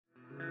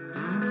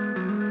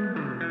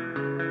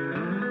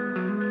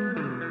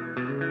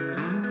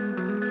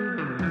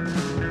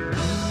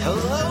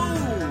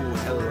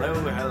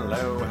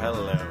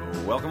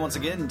Welcome once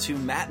again to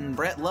Matt and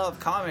Brett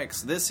Love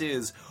Comics. This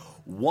is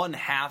one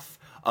half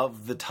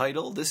of the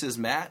title. This is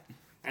Matt.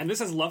 And this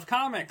is Love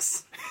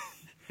Comics.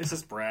 This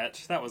is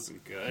Brett. That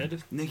wasn't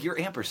good. Nick, you're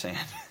ampersand.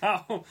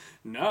 Oh,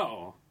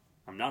 no.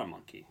 I'm not a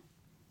monkey.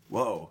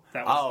 Whoa.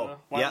 That was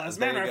Wild Last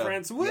Man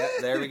reference. Yeah,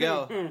 there we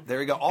go. There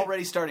we go.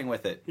 Already starting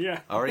with it.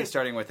 Yeah. Already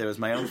starting with it. It was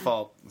my own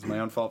fault. It was my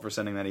own fault for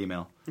sending that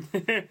email.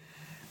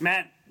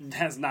 Matt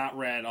has not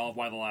read all of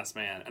Why the Last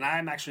Man, and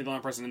I'm actually the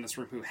only person in this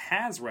room who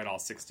has read all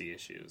 60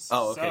 issues.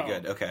 Oh, okay, So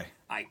good. Okay.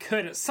 I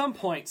could at some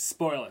point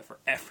spoil it for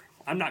everyone.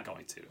 I'm not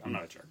going to. I'm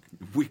not a jerk.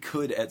 We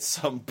could at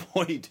some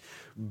point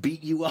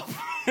beat you up.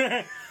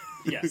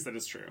 Yes, that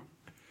is true.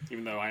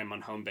 Even though I am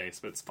on home base,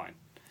 but it's fine.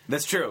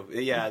 That's true.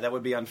 Yeah, that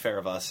would be unfair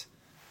of us.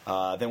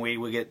 Then we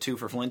would get 2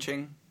 for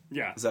flinching.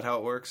 Yeah. Is that how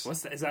it works?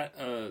 What's that? Is that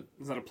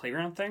a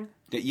playground thing?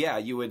 Yeah,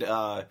 you would,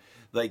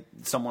 like,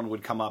 someone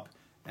would come up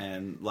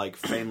and, like,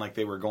 feign like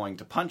they were going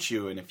to punch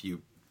you, and if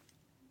you...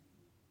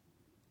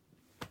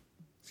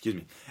 Excuse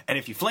me. And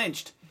if you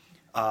flinched,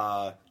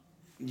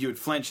 you would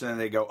flinch, and then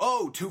they'd go,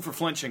 oh, 2 for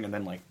flinching, and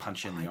then, like,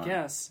 punch you in the arm.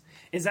 Yes.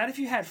 Is that if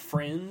you had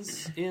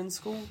friends in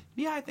school?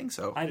 Yeah, I think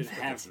so. I didn't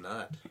have. It's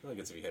not. I feel like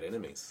it's if you had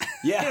enemies.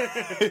 Yeah,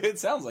 it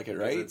sounds like it,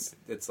 right?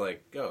 It's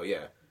like, oh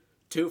yeah,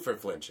 2 for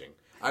flinching.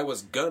 I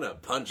was gonna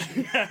punch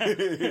you,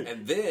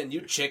 and then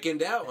you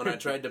chickened out when I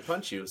tried to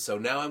punch you. So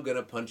now I'm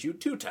gonna punch you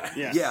 2 times.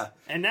 Yes. Yeah.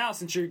 And now,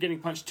 since you're getting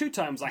punched 2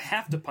 times, I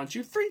have to punch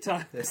you 3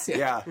 times.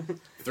 Yeah.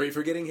 3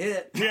 for getting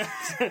hit. Yeah.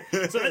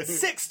 So that's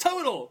 6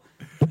 total.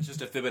 It's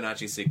just a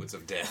Fibonacci sequence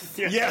of death.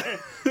 Yeah.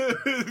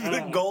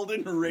 The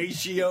golden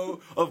ratio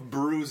of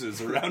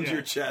bruises around Yeah.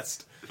 your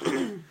chest.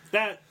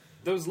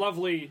 Those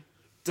lovely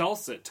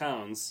dulcet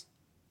tones.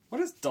 What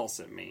does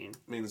dulcet mean?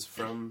 It means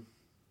from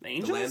The the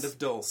angels? land of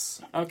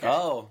Dulce, Okay.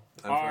 Oh.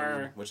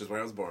 which is where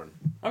I was born.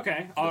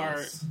 Okay.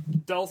 Our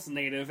Dulce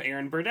native,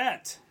 Aaron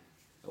Burdett.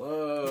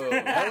 Hello.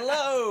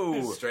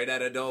 Hello. Straight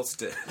out of Dulce.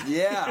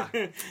 Yeah.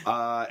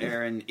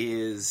 Aaron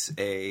is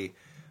a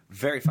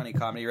very funny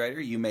comedy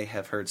writer. You may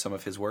have heard some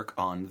of his work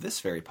on this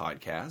very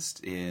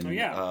podcast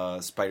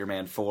in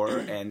Spider-Man 4,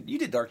 and you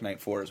did Dark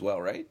Knight 4 as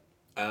well, right?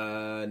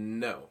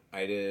 No.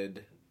 I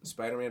did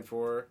Spider-Man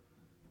 4,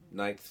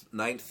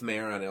 Ninth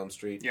Mayor on Elm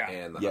Street,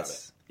 and The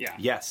Hobbit. Yeah.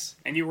 Yes.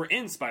 And you were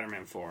in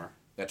Spider-Man 4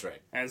 That's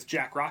right. as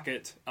Jack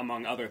Rocket,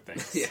 among other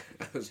things. Yeah,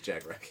 that was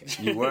Jack Rocket,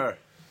 You were.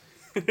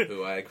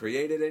 who I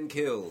created and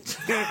killed.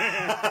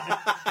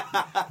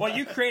 Well,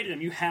 you created him.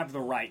 You have the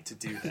right to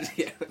do that.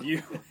 Yeah.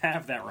 You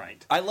have that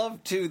right. I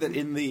love, too, that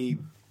in the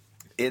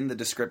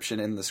description,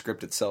 in the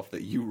script itself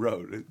that you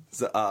wrote,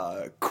 it's,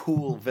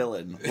 cool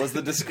villain was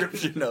the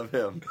description of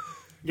him.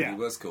 Yeah. He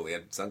was cool. He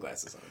had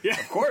sunglasses on. Yeah.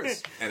 Of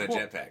course. And a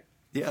jetpack.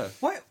 Yeah.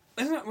 What?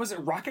 Was it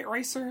Rocket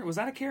Racer? Was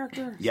that a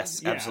character?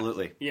 Yes, Yeah.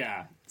 absolutely.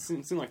 Yeah.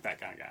 Seemed like that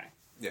kind of guy.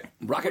 Yeah.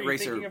 Rocket Were you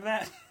Racer. thinking of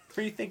that?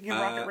 Were you thinking of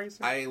Rocket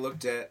Racer?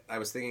 I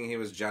was thinking he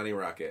was Johnny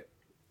Rocket,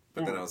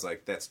 but then I was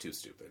like, that's too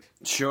stupid.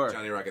 Sure.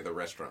 Johnny Rocket, the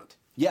restaurant.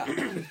 Yeah.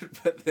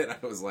 But then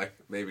I was like,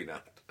 maybe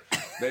not.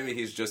 Maybe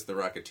he's just the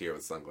Rocketeer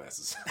with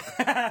sunglasses.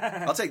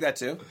 I'll take that,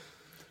 too.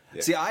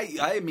 Yeah. See,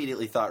 I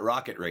immediately thought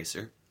Rocket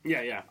Racer.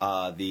 Yeah.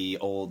 The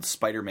old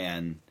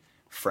Spider-Man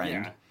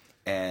friend. Yeah.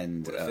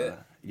 And What a fit.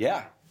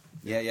 yeah.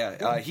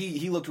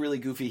 He looked really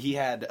goofy. He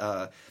had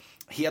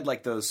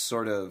like those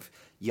sort of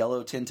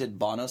yellow tinted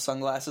Bono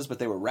sunglasses, but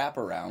they were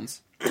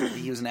wraparounds.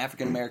 He was an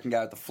African American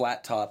guy with a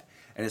flat top,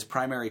 and his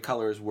primary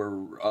colors were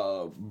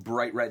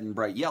bright red and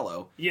bright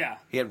yellow. Yeah.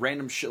 He had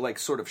random like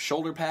sort of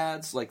shoulder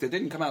pads, like they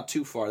didn't come out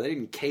too far. They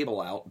didn't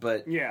cable out,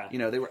 but Yeah.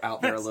 they were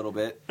out there a little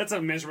bit. That's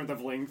a measurement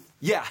of length.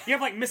 Yeah. You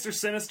have like Mr.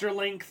 Sinister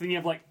length, and you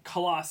have like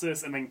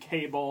Colossus, and then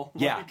Cable.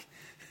 Yeah. Like,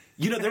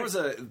 There was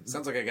a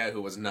Sounds like a guy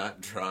who was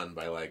not drawn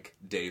by, like,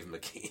 Dave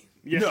McKean.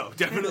 yeah. No,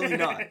 definitely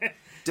not.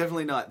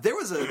 Definitely not. There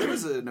was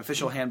an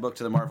official handbook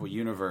to the Marvel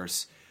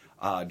Universe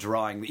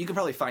drawing that you could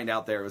probably find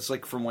out there. It was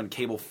like from when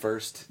Cable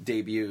first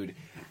debuted,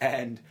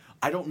 and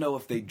I don't know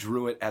if they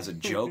drew it as a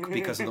joke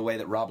because of the way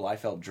that Rob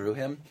Liefeld drew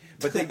him,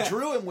 but they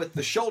drew him with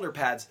the shoulder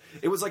pads.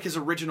 It was like his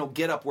original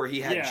get-up where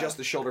he had Yeah. just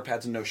the shoulder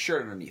pads and no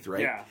shirt underneath,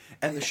 right? Yeah.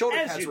 And the shoulder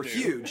As pads you were do.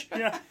 huge.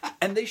 Yeah.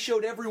 And they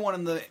showed everyone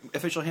in the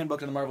official handbook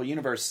to the Marvel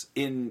Universe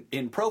in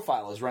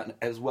profile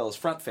as well as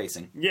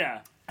front-facing.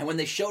 Yeah. And when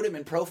they showed him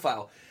in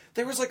profile,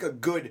 there was like a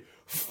good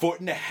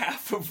 1.5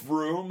 feet of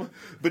room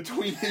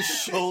between his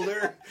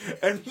shoulder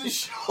and the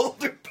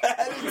shoulder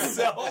pad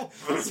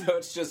itself. So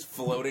it's just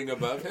floating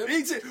above him?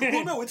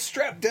 Well, no, it's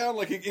strapped down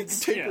like it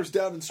tapers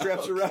down and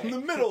straps around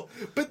the middle.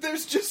 But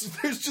there's just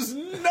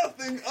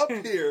nothing up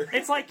here.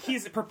 It's like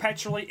he's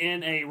perpetually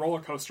in a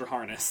roller coaster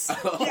harness.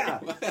 Yeah,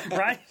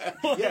 Right?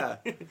 yeah.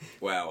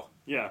 Wow.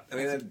 Yeah. I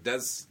mean,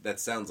 that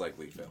sounds like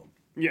Liefeld.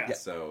 Yeah.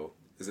 So,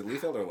 is it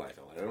Liefeld or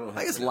Liefeld? I don't know how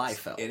I guess to pronounce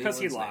Liefeld. Because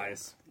he anyone's name.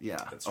 lies. Yeah.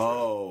 That's true.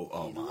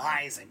 Oh my.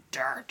 Lies in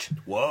dirt.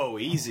 Whoa,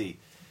 easy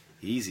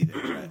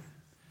there, Brett.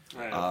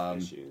 I have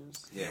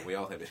issues. Yeah, we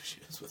all have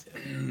issues with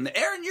him.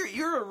 Aaron,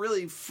 you're a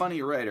really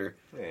funny writer.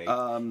 Hey.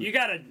 You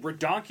got a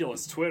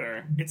redonkulous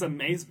Twitter. It's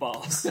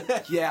amazeballs.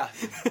 Yeah.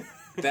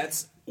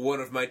 That's one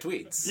of my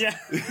tweets. Yeah.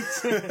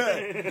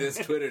 This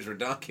Twitter's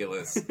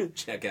redonkulous.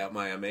 Check out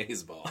my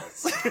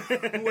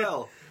amazeballs.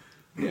 Well,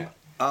 Yeah.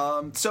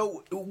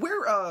 so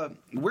where are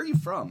you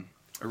from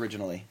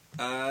originally?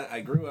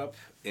 I grew up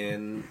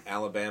in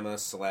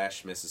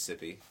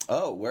Alabama/Mississippi.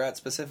 Oh, where at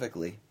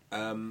specifically?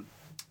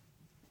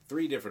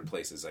 3 different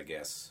places, I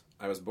guess.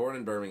 I was born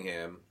in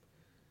Birmingham.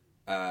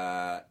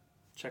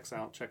 Checks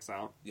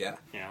out. Yeah.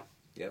 Yeah.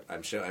 Yep.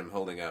 I'm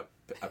holding up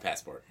a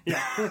passport.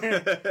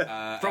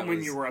 From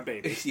when you were a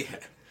baby. Yeah.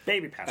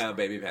 Baby passport.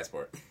 Baby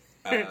passport.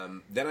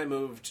 Then I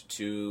moved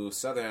to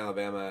southern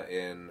Alabama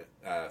in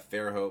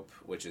Fairhope,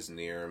 which is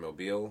near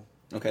Mobile.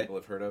 Okay. People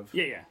have heard of.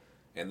 Yeah.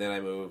 And then I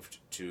moved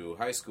to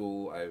high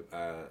school,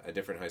 a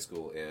different high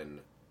school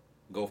in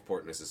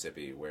Gulfport,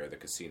 Mississippi, where the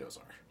casinos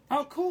are.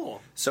 Oh,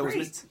 cool. So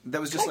Great.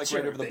 that was just like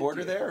right Culture. over the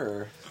border there,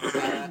 or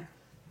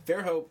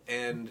Fairhope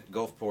and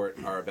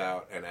Gulfport are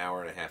about an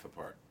hour and a half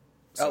apart.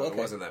 So Oh, okay. it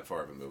wasn't that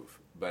far of a move,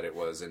 but it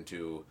was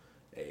into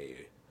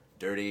a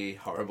dirty,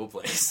 horrible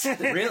place.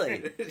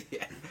 really?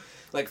 Yeah.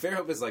 Like,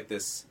 Fairhope is like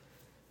this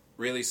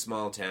really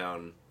small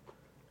town.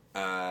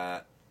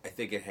 I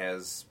think it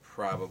has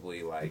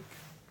probably like,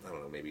 I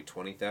don't know, maybe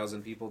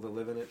 20,000 people that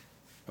live in it.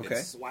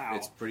 Okay. Wow.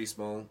 It's pretty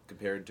small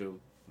compared to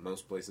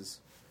most places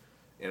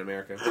in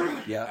America.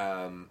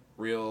 Yeah.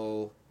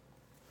 Real,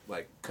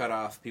 like, cut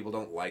off. People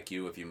don't like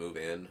you if you move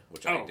in,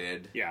 which I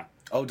did. Yeah.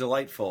 Oh,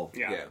 delightful.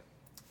 Yeah.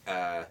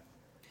 Yeah.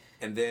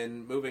 And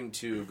then moving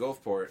to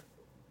Gulfport,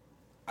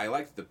 I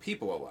liked the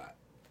people a lot.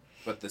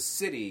 But the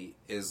city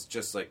is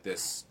just like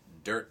this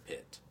dirt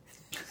pit.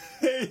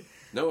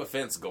 No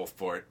offense,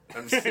 Gulfport.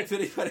 I'm just, if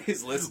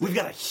anybody's listening. We've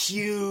got a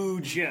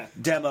huge Yeah.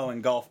 demo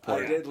in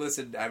Gulfport. I did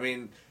listen. I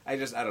mean, I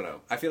don't know.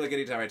 I feel like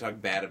anytime I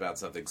talk bad about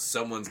something,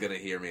 someone's going to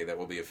hear me that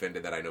will be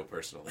offended that I know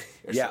personally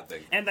or Yeah.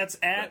 something. And that's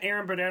at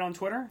Aaron Burdett on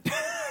Twitter?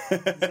 Is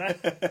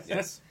that...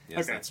 Yes,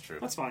 Okay. that's true.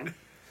 That's fine.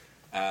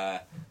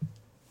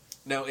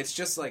 No, it's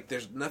just like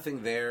there's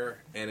nothing there,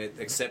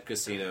 except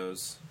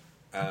casinos.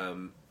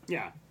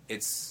 Yeah.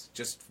 It's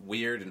just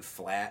weird and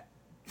flat.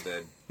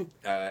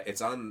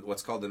 It's on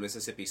what's called the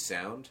Mississippi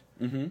Sound,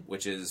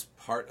 which is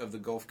part of the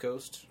Gulf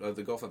Coast of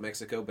the Gulf of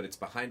Mexico, but it's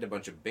behind a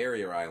bunch of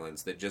barrier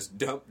islands that just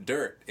dump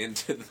dirt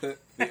into the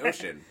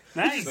ocean.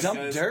 Nice.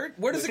 Dump dirt?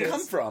 Where does it come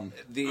Because from?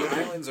 The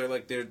islands are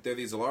like they're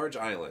these large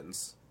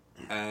islands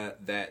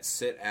that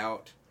sit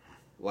out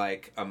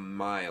like a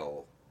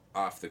mile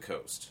off the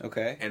coast.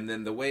 Okay. And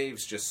then the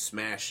waves just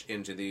smash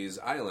into these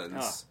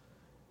islands,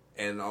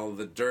 and all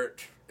the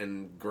dirt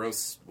and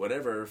gross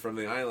whatever from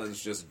the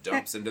islands just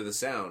dumps into the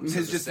Sound. So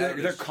It's the just Sound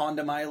they're is-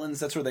 condom islands.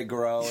 That's where they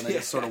grow, and they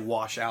just sort of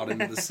wash out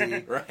into the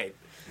sea. right.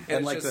 And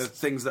it's like just- the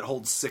things that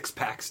hold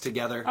 6-packs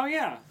together. Oh,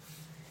 yeah.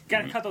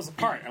 Gotta cut those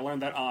apart. I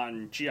learned that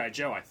on G.I.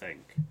 Joe, I think.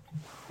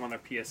 One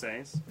of their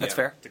PSAs. That's Yeah.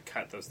 fair. To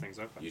cut those things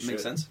open. You Makes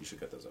should. sense. You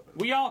should cut those open.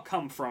 We all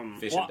come from...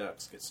 Fish well, and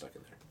ducks get stuck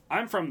in there.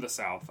 I'm from the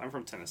South. I'm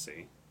from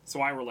Tennessee. So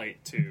I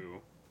relate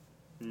to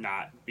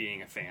not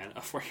being a fan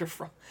of where you're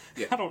from.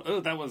 Yeah. I don't... Oh,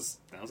 was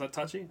that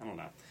touchy? I don't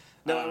know.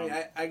 No, I mean,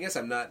 I guess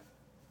I'm not.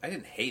 I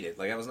didn't hate it.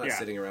 Like, I was not Yeah.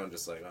 sitting around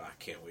just like, oh, I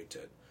can't wait to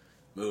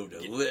move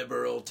to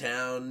Liberal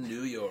Town,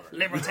 New York.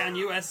 Liberaltown,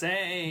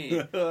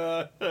 USA.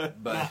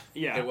 But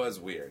yeah. it was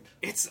weird.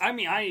 It's... I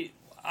mean, I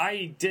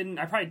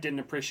probably didn't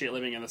appreciate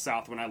living in the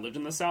South when I lived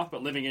in the South,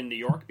 but living in New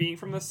York, being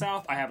from the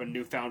South, I have a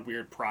newfound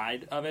weird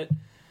pride of it.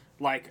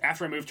 Like,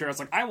 after I moved here, I was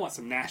like, I want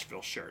some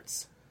Nashville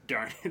shirts.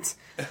 Darn it.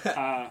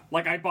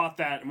 Like, I bought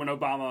that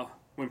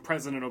when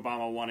President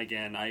Obama won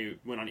again, I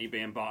went on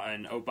eBay and bought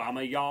an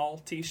Obama Y'all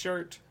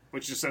t-shirt,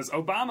 which just says,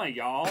 Obama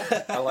Y'all.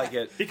 I like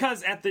it.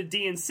 Because at the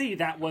DNC,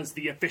 that was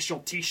the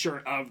official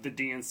t-shirt of the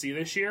DNC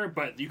this year,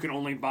 but you can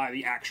only buy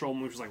the actual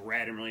one, which was like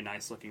red and really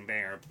nice looking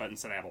there, but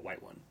instead I have a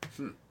white one.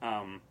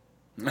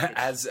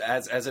 As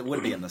it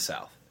would be in the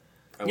South.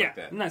 I Yeah, like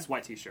that. nice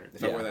white t-shirt.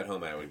 If I wore that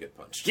home, I would get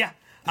punched. Yeah.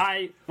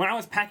 When I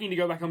was packing to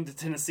go back home to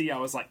Tennessee, I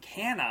was like,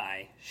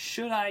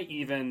 should I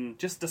even,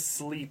 just to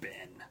sleep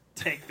in,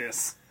 take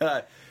this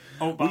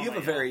Obama? Well, you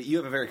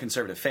have a very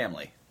conservative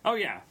family. Oh,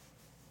 yeah.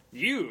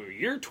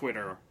 Your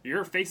Twitter,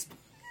 your Facebook.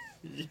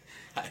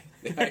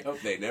 I hope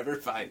they never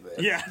find this.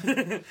 Yeah.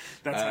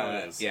 That's how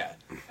it is. Yeah.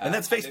 And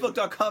that's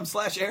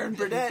Facebook.com/Aaron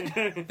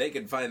Burdett. They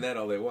can find that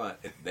all they want.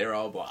 They're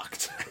all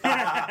blocked. Oh,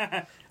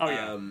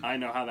 yeah. I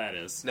know how that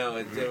is. No,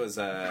 it was.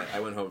 I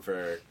went home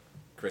for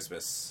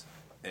Christmas,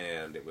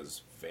 and it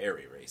was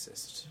very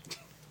racist.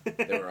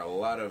 There were a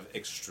lot of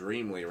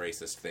extremely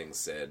racist things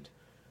said.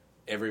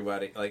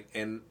 Everybody,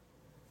 and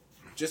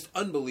just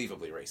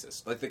unbelievably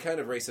racist. Like the kind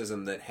of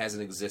racism that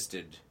hasn't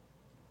existed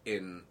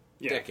in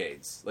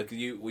decades. Like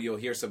you'll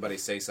hear somebody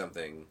say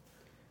something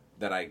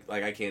that I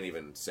can't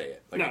even say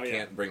it. Like I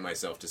can't bring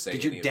myself to say.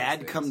 Did any your of these dad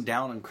things. come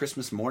down on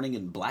Christmas morning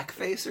in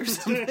blackface or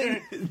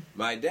something?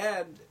 My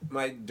dad,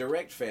 my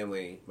direct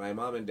family, my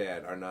mom and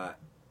dad are not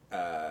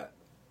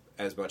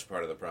as much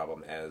part of the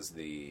problem as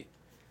the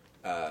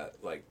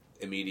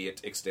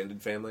immediate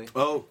extended family.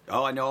 Oh,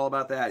 I know all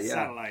about that. Yeah.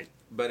 Satellite.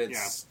 But it's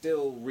Yeah.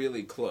 still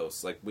really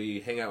close. Like, we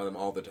hang out with them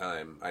all the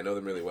time. I know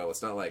them really well.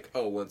 It's not like,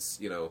 once,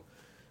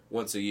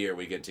 once a year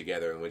we get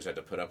together and we just have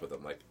to put up with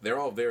them. Like, they're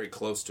all very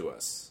close to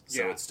us,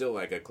 so Yeah. it's still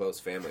like a close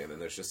family. And then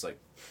there's just like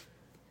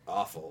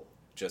awful,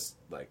 just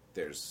like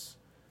there's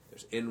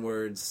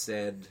N-words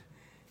said.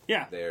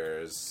 Yeah.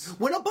 There's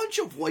When a bunch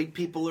of white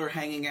people are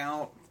hanging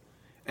out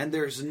and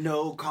there's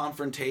no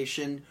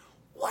confrontation,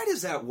 why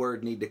does that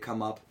word need to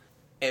come up?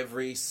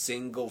 every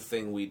single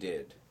thing we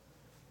did,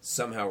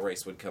 somehow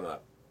race would come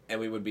up,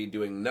 and we would be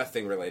doing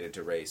nothing related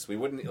to race. We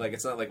wouldn't like.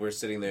 It's not like we're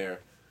sitting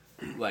there,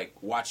 like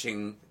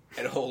watching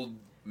an old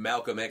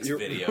Malcolm X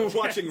video.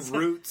 watching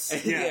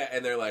Roots. Yeah,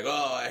 and they're like,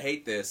 "Oh, I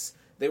hate this."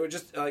 They were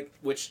just like,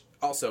 which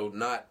also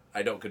not.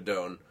 I don't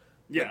condone.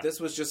 Yeah. But this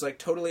was just like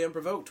totally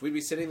unprovoked. We'd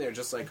be sitting there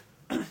just like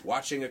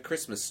watching A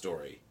Christmas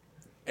Story,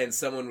 and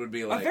someone would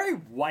be A like, very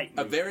white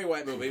movie. a very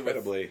white movie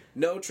Incredibly. with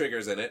no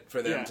triggers in it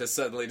for them Yeah. to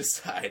suddenly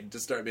decide to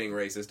start being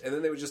racist, and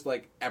then they would just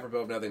like apropos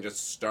of nothing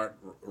just start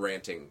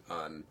ranting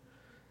on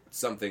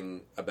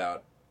something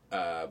about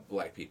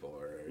black people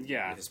or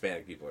Yeah.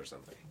 Hispanic people or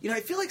something. You know, I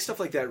feel like stuff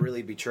like that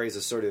really betrays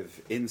a sort of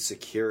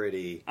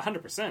insecurity.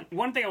 100%.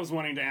 One thing I was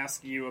wanting to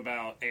ask you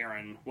about,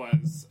 Aaron,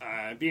 was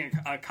being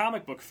a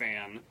comic book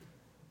fan.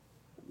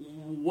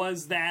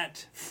 Was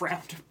that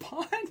frowned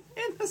upon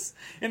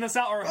in the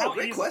South? Or how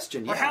great easy,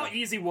 question, Or yeah. how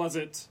easy was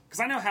it? Because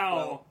I know how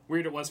Well-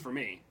 weird it was for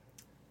me.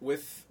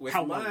 With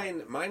How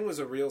long? mine was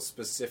a real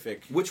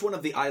specific. Which one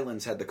of the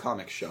islands had the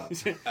comic shop?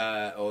 They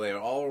were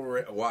all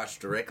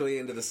washed directly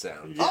into the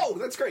Sound. Oh,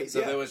 that's great.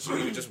 So yeah. there was you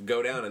could just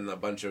go down and a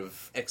bunch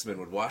of X-Men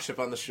would wash up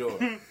on the shore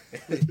and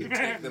you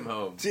take them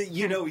home.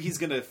 You know, he's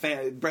gonna.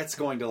 Brett's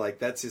going to like.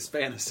 That's his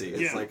fantasy.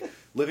 It's Yeah. like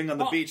living on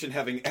the Well, beach and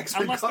having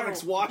X-Men Unless comics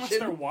they're, wash unless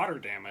they're him. water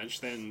damage,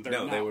 then they're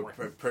No, not they were worth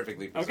it.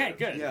 perfectly preserved. Okay,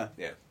 good. Yeah,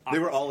 Yeah. they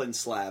were all in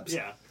slabs.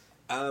 Yeah.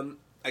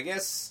 I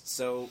guess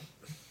so.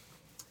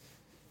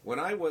 When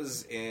I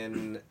was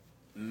in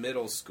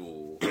middle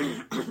school,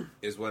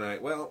 is when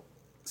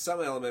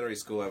some elementary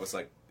school I was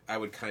like I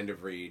would kind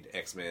of read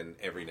X-Men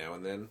every now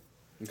and then,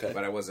 Okay.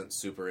 but I wasn't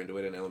super into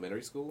it in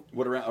elementary school.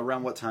 What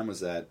around what time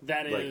was that?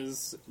 That Like-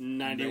 is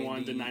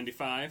 91 to 90.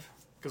 95,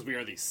 because we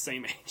are the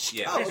same age.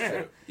 Yeah, Oh,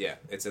 okay. yeah,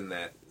 it's in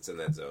that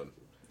zone.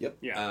 Yep.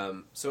 Yeah.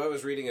 So I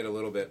was reading it a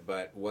little bit,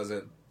 but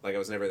wasn't like I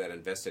was never that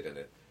invested in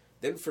it.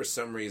 Then for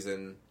some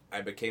reason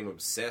I became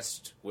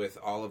obsessed with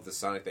all of the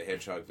Sonic the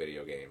Hedgehog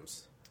video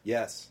games,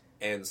 Yes.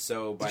 and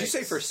so by Did you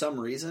say for some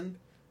reason?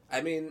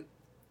 I mean,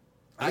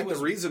 I think the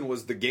reason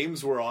was the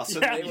games were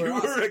awesome. Yeah, and they you were were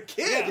awesome. a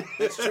kid. Yeah.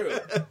 That's true.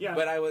 Yeah.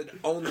 But I would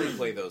only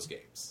play those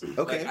games.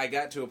 Okay. Like, I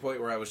got to a point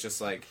where I was just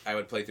like, I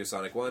would play through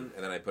Sonic 1,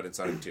 and then I'd put in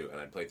Sonic 2,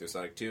 and I'd play through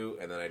Sonic 2,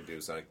 and then I'd do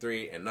Sonic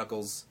 3 and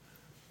Knuckles,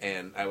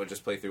 and I would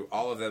just play through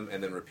all of them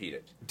and then repeat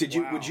it. Did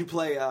you? Wow. Would you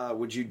play?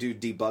 Would you do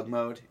debug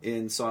mode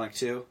in Sonic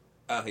 2?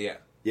 Yeah.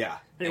 Yeah.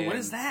 Hey, what and-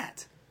 is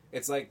that?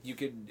 It's like you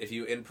could, if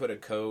you input a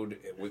code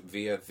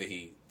via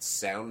the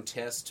sound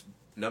test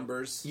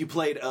numbers. You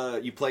played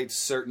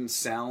certain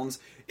sounds.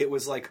 It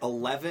was like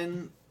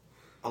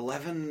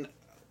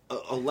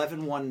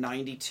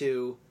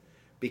 11/1/92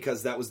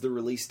 because that was the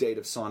release date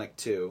of Sonic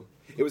 2.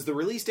 It was the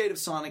release date of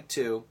Sonic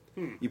 2.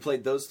 You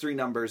played those three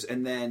numbers,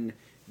 and then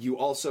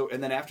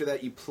after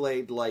that you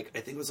played like I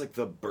think it was like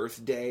the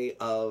birthday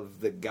of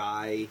the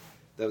guy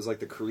that was like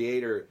the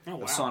creator Oh,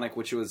 wow. of Sonic,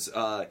 which was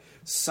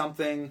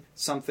something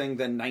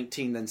then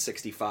 19 then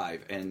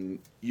 65, and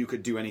you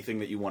could do anything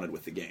that you wanted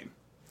with the game.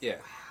 Yeah.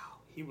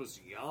 He was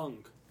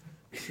young.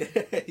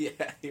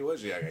 Yeah, he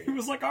was young. He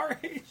was like our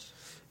age.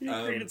 He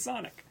created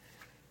Sonic.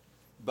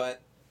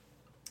 But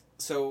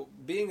so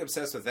being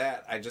obsessed with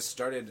that, I just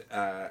started.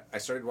 I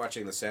started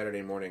watching the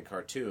Saturday morning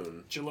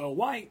cartoon. Jaleel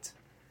White.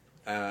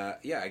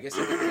 Yeah, I guess.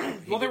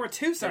 Well, there were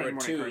two Saturday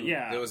morning cartoons,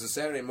 yeah. There was a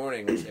Saturday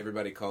morning which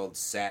everybody called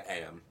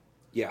Sat-Am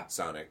Yeah.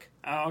 Sonic,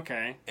 Oh,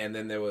 okay. and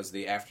then there was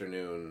the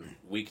afternoon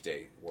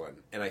weekday one,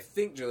 and I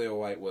think Jaleel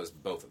White was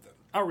both of them.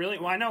 Oh, really?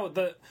 Well, I know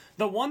the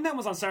one that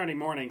was on Saturday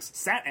mornings,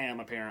 Sat-Am,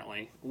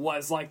 apparently,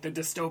 was like the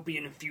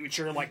dystopian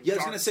future, like Yeah, I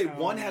was dark going to say tone.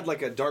 one had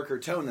like a darker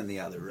tone than the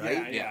other,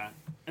 right? Yeah, yeah.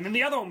 And then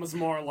the other one was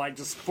more like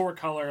just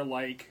four-color,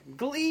 like,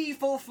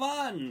 gleeful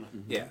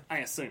fun. Yeah, I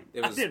assume.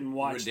 it was I didn't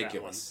watch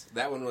ridiculous.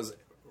 That one was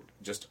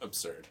just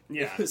absurd.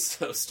 Yeah. It was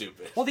so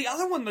stupid. Well, the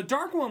other one, the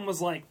dark one,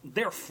 was like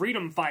they're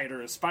freedom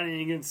fighters fighting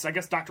against, I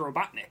guess, Dr.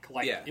 Robotnik.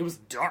 Like, Yeah. it was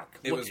dark.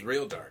 It was looking.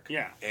 real dark.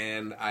 Yeah.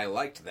 And I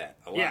liked that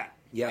a lot. Yeah.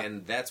 Yeah.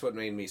 And that's what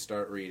made me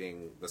start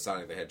reading the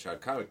Sonic the Hedgehog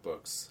comic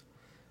books,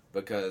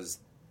 because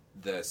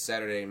the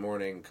Saturday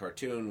morning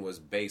cartoon was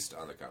based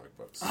on the comic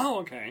books. Oh,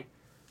 okay.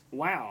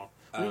 Wow.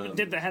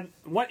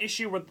 What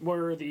issue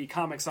were the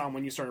comics on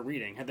when you started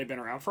reading? Had they been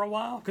around for a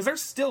while? Because they're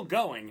still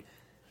going.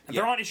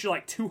 They're Yeah. on issue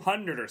like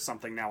 200 or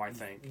something now, I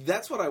think.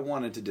 That's what I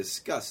wanted to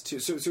discuss too.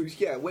 So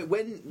yeah,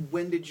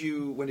 when did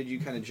you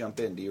kind of jump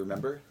in? Do you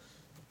remember?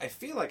 I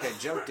feel like I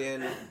jumped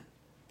in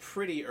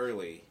pretty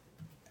early.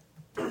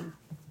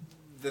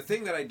 The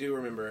thing that I do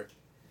remember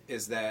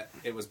is that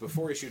it was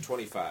before issue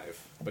 25,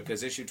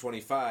 because issue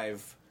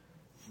 25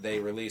 they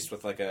released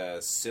with like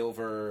a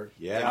silver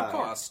Yeah.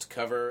 embossed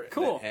cover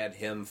Cool. that had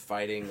him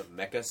fighting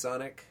Mecha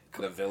Sonic,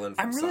 the villain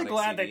from I'm really Sonic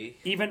glad CD.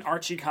 that even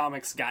Archie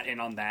Comics got in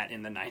on that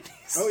in the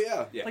 90s. Oh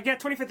yeah. Yeah. Like,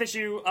 25th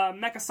issue,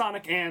 Mecha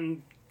Sonic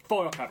and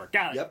foil cover.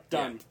 Got it. Yep.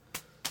 Done.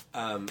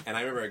 And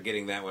I remember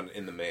getting that one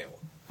in the mail.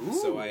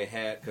 So I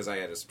had, because I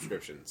had a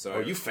subscription. So Oh,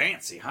 you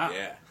fancy, huh?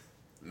 yeah,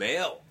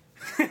 mail.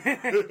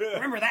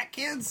 Remember that,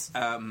 kids?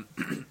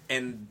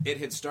 And it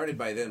had started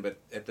by then, but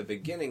at the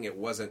beginning it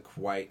wasn't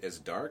quite as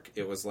dark.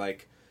 It was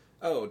like,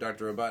 oh,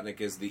 Dr. Robotnik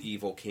is the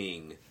evil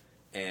king,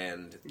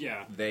 and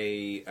Yeah.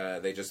 they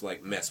just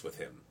like mess with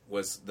him.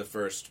 Was the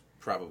first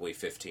probably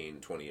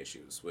 15, 20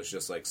 issues. Was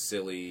just like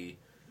silly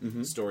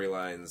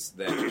storylines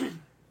that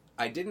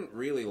I didn't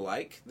really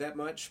like that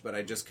much, but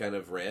I just kind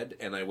of read,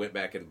 and I went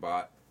back and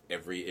bought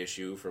every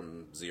issue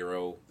from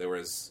 0. There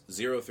was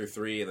 0 through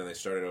 3, and then they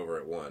started over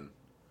at 1.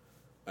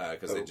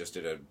 Because they just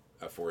did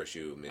a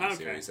 4-issue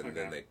miniseries, and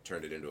then they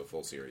turned it into a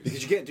full series.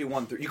 Because you can't do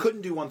 1 through. You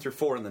couldn't do 1 through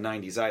 4 in the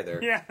 90s either.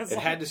 Yeah, It it's like-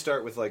 had to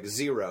start with like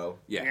 0.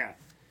 Yeah.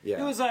 Yeah.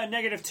 It was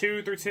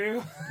 -2 through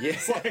 2. Yeah.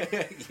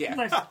 Yeah.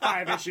 Like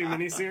 5-issue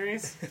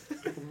miniseries.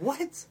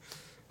 What?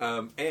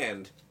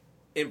 And,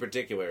 in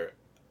particular,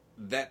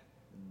 that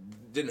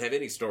didn't have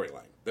any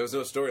storyline. There was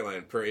no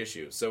storyline per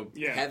issue. So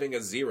Yeah. having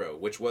a 0,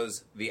 which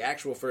was the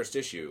actual first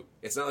issue,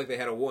 it's not like they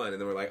had a 1 and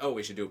then were like, oh,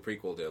 we should do a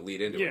prequel to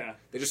lead into Yeah. it.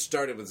 They just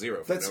started with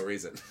 0 for That's- no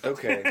reason.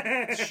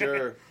 Okay.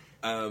 Sure.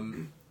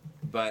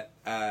 But,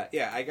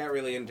 yeah, I got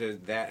really into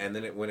that, and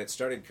then when it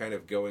started kind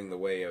of going the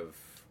way of,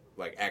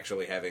 like,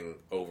 actually having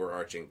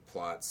overarching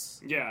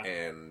plots Yeah.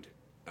 and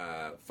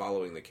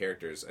following the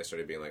characters, I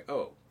started being like,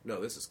 oh, no,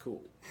 this is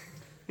cool.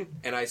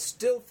 And I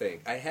still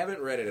think, I haven't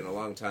read it in a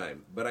long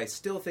time, but I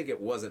still think it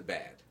wasn't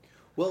bad.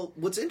 Well,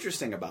 what's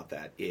interesting about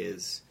that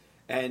is,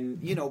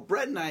 and you know,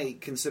 Brett and I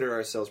consider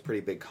ourselves pretty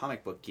big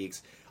comic book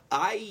geeks.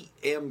 I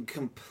am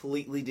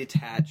completely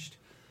detached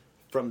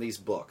from these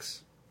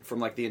books, from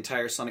like the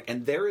entire Sonic.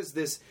 And there is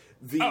this: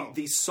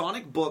 the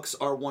Sonic books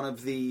are one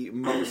of the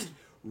most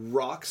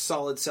rock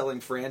solid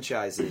selling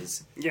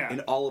franchises Yeah. in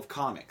all of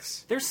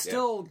comics. They're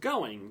still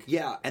going.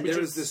 Yeah, and Which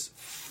there is- is this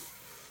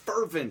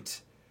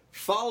fervent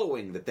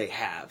following that they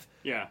have.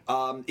 Yeah.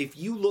 If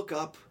you look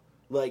up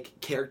like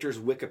characters'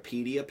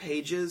 Wikipedia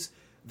pages,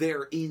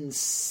 they're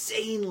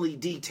insanely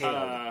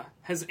detailed.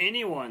 Has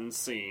anyone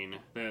seen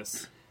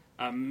this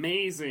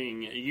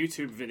amazing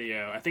YouTube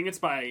video? I think it's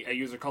by a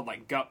user called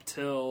like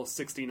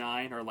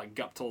Guptil69 or like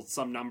Guptil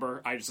some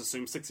number. I just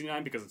assume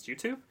 69 because it's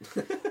YouTube.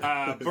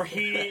 Where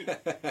he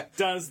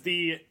does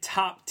the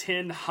top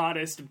 10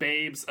 hottest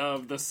babes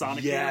of the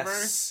Sonic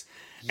universe.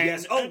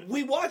 Yes. And-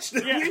 We watched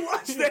it. Yeah. We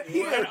watched that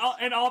here.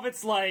 And all of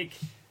it's like,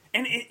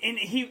 and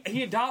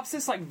he adopts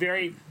this like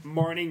very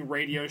morning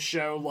radio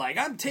show. Like,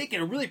 I'm taking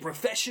a really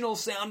professional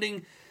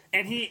sounding,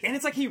 and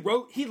it's like he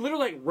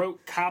literally like,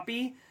 wrote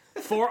copy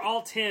for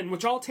all 10,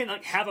 which all 10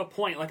 like have a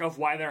point like of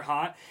why they're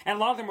hot, and a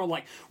lot of them are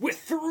like with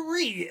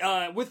three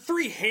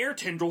hair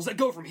tendrils that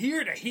go from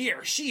here to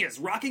here, she is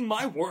rocking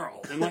my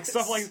world, and like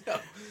stuff like.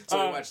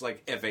 So we watched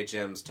like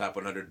FHM's Top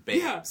 100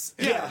 Babes,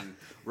 Yeah. and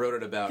wrote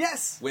it about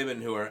Yes.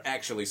 women who are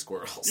actually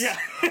squirrels. Yeah.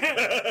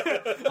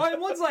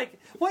 And one's like,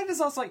 one is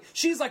also like,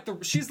 she's like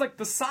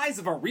the size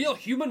of a real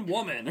human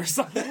woman or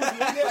something.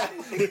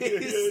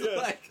 He's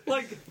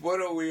Like, what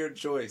a weird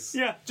choice.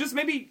 yeah, just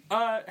maybe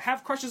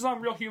have crushes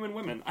on real human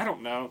women. I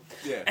don't know.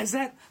 Yeah. As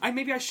that,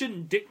 maybe I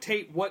shouldn't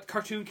dictate what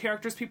cartoon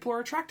characters people are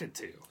attracted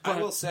to. I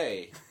But- will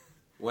say,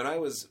 when I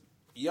was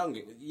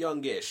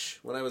youngish,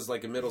 when I was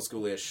like a middle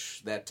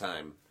school-ish that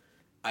time,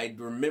 I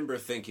remember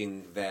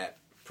thinking that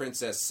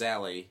Princess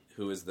Sally,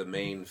 who is the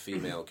main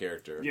female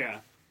character, Yeah.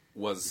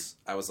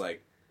 I was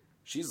like,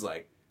 she's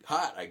like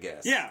hot, I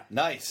guess. Yeah.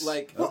 Nice.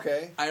 Like,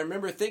 okay. I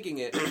remember thinking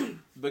it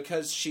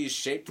because she's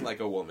shaped like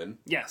a woman.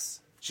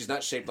 Yes. She's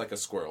not shaped like a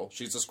squirrel.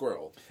 She's a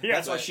squirrel. Yeah.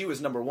 That's why she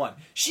was number 1.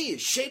 She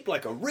is shaped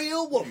like a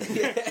real woman.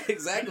 Yeah,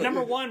 exactly.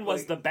 Number one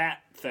was the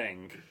bat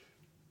thing.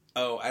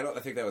 Oh, I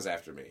think that was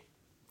after me.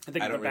 I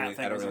think I the don't bat really,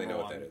 thing I don't was really know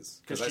number what that one.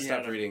 is because I she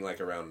stopped had a reading like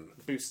around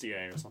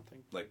bustier or something.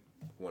 like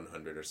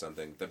 100 or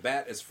something. The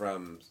bat is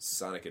from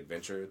Sonic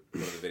Adventure,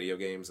 one of the video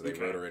games, and they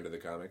Okay. wrote her into the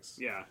comics.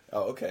 Yeah.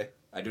 Oh, okay.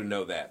 I do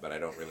know that, but I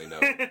don't really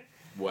know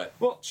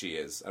what she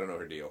is. I don't know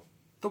her deal.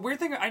 The weird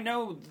thing, I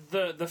know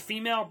the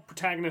female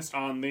protagonist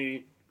on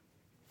the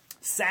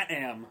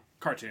Sat-Am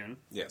cartoon,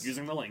 Yes.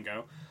 using the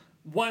lingo,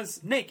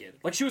 was naked.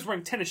 Like, she was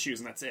wearing tennis shoes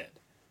and that's it.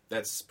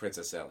 That's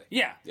Princess Sally.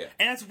 Yeah. Yeah.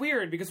 And that's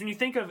weird because when you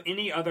think of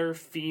any other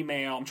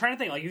female, I'm trying to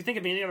think, like, you think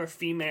of any other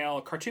female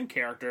cartoon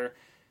character,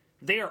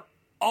 they are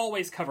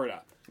always covered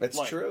up. That's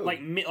Like- true.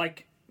 Like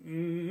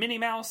Minnie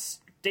Mouse,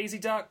 Daisy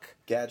Duck,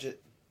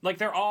 Gadget. like,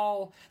 they're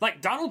all,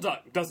 like, Donald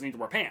Duck doesn't need to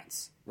wear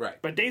pants. Right.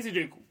 But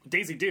Daisy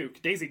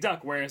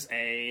Duck wears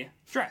a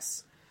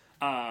dress.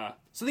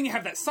 So then you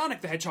have that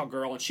Sonic the Hedgehog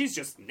girl, and she's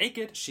just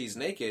naked. She's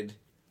naked,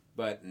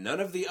 but none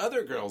of the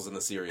other girls in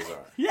the series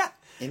are. Yeah.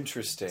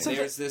 Interesting.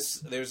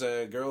 There's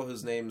a girl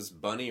whose name's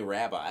Bunny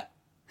Rabbit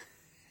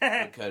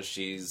because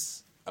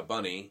she's a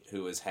bunny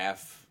who is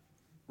half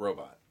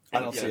robot. I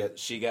don't see it.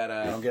 She got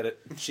I don't get it.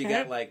 She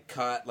got like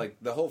caught. Like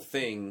the whole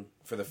thing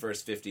for the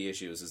first 50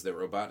 issues is that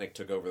Robotnik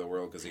took over the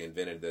world because he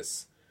invented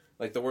this.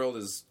 Like the world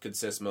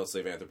consists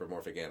mostly of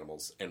anthropomorphic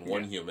animals and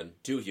one human,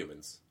 2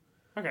 humans.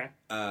 Okay.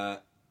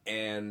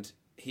 And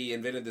he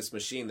invented this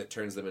machine that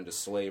turns them into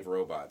slave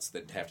robots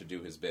that have to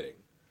do his bidding,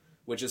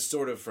 which is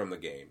sort of from the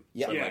game.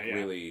 Yeah. but Yeah, like yeah.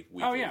 really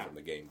weakly from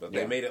the game. But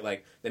they made it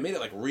like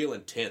real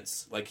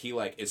intense. Like he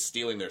like is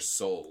stealing their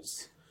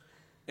souls,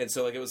 and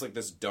so like it was like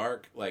this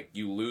dark like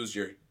you lose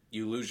your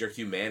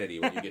humanity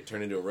when you get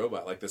turned into a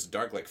robot. Like this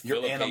dark like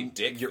Philippe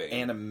Dick your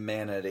thing.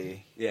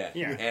 animanity. Yeah,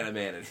 Yeah.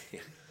 animanity.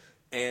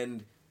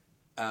 And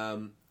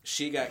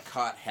she got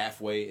caught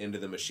halfway into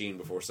the machine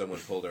before someone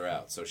pulled her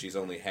out, so she's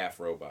only half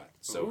robot.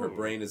 So her Ooh.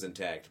 brain is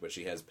intact, but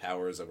she has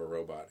powers of a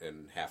robot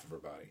in half of her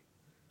body.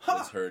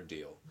 That's her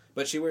deal.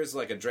 But she wears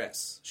like a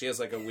dress. She has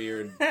like a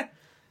weird,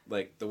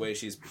 like the way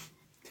she's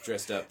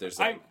dressed up. There's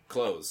like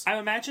clothes. I'm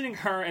imagining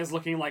her as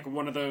looking like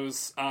one of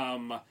those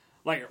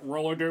like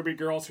roller derby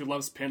girls who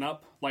loves pinup,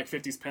 like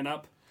 50s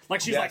pinup. Like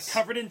she's like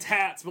covered in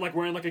tats, but like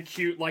wearing like a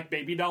cute like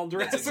baby doll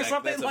dress or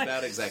something. That's like,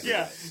 about exactly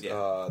yeah. right.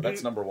 Yeah.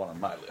 That's number 1 on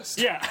my list.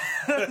 Yeah.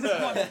 That's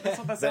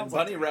what that Then sounds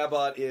like. Bunny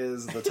Rabbit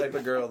is the type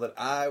of girl that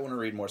I want to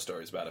read more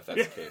stories about, if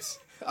that's the case.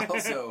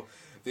 Also,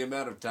 the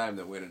amount of time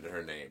that went into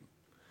her name.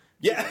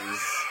 Yeah.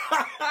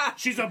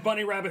 She's a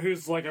bunny rabbit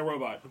who's like a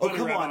robot. Oh, Bunny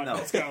come rabbit. on, though.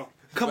 Let's go.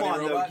 Come Bunny on,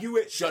 robot? though. You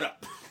would, Shut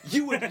up.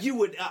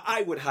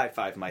 I would high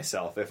five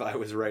myself if I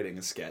was writing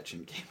a sketch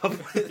and came up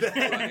with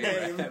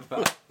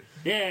that.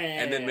 Yeah.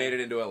 And then made it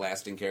into a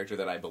lasting character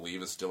that I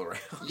believe is still around.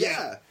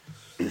 Yeah.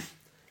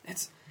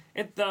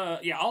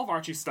 All of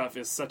Archie's stuff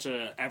is such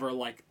a ever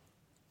like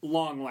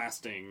long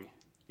lasting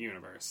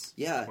universe.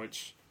 Yeah.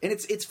 Which And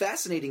it's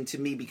fascinating to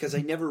me because I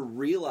never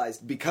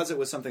realized, because it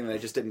was something that I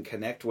just didn't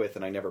connect with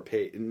and I never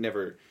paid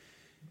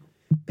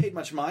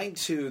much mind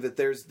to, that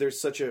there's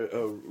such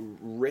a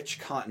rich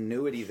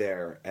continuity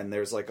there, and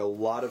there's like a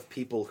lot of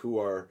people who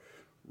are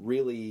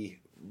really,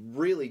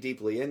 really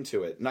deeply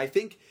into it. And I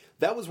think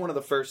that was one of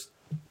the first,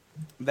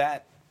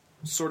 that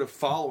sort of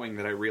following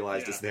that I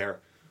realized is there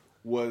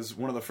was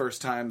one of the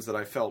first times that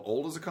I felt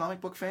old as a comic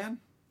book fan.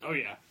 oh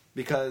yeah.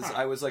 Because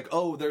I was like,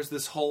 oh, there's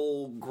this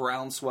whole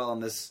groundswell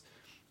and this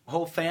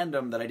whole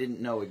fandom that I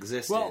didn't know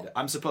existed. Well-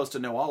 I'm supposed to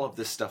know all of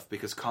this stuff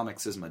because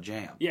comics is my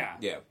jam. Yeah.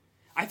 Yeah.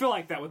 I feel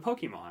like that with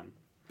Pokemon.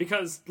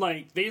 Because,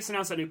 like, they just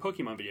announced that new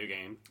Pokemon video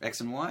game X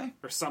and Y?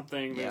 or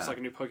something. There's, Yeah. like,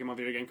 a new Pokemon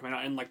video game coming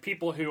out. And, like,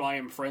 people who I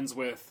am friends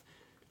with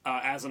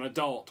as an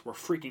adult were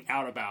freaking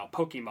out about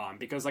Pokemon.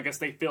 Because I guess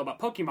they feel about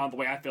Pokemon the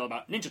way I feel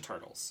about Ninja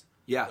Turtles.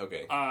 Yeah.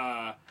 Okay.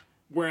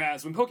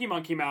 Whereas when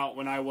Pokemon came out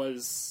when I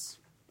was,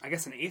 I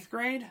guess, in 8th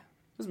grade? It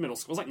was middle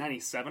school. It was, like,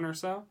 97 or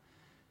so.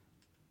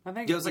 I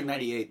think Yeah, it was like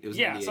 98. It was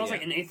yeah, 98, so I was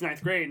like in 8th,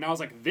 9th grade, and I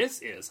was like,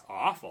 this is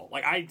awful.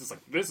 Like, I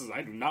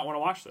do not want to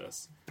watch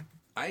this.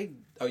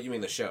 Oh, you mean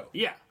the show?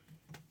 Yeah.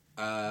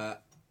 I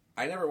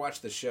never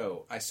watched the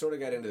show. I sort of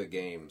got into the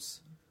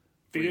games.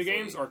 Video briefly.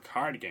 games or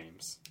card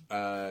games?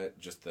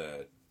 Just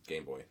the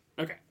Game Boy.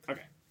 Okay.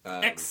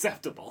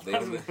 Acceptable.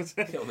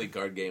 The only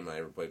card game I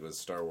ever played was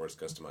Star Wars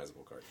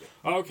customizable card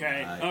game.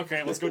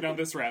 Okay, let's go down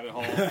this rabbit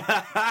hole.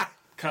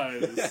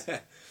 Because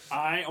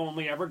I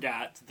only ever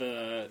got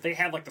they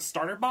had like the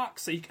starter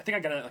box, so I think I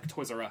got it at like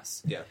Toys R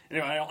Us. Yeah.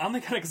 Anyway, I only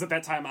got it because at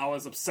that time I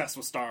was obsessed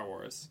with Star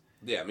Wars.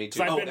 Yeah, me too.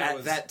 So I've Oh, been-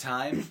 at that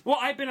time? Well,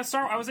 I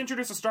was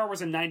introduced to Star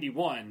Wars in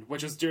 '91,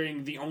 which is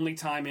during the only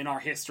time in our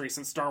history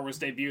since Star Wars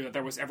debut that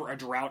there was ever a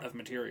drought of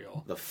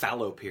material. The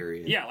fallow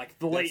period. Yeah, like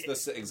the late.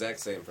 That's the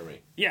exact same for me.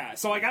 Yeah,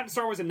 so I got into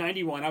Star Wars in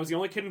 '91. I was the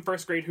only kid in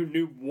first grade who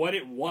knew what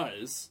it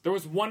was. There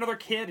was one other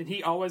kid, and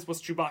he always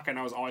was Chewbacca, and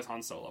I was always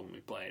Han Solo when we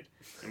played.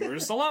 And we were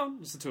just alone,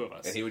 just the two of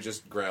us. And he would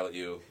just growl at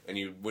you, and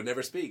you would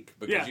never speak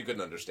because Yeah. you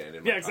couldn't understand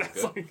him. Yeah,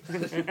 exactly.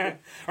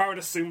 Or I would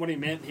assume what he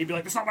meant, and he'd be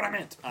like, "That's not what I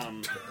meant."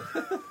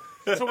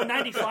 So in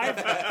 '95,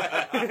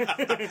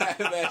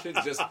 Imagine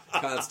just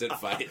constant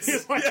fights.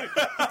 it's like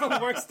the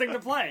worst thing to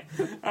play.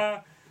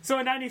 So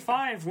in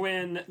 '95,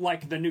 when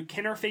like the new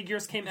Kenner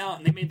figures came out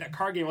and they made that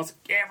card game, I was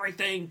like,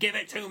 everything, give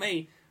it to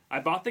me.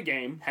 I bought the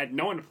game, had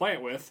no one to play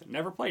it with,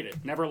 never played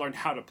it, never learned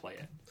how to play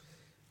it.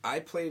 I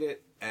played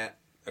it at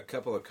a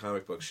couple of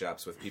comic book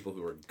shops with people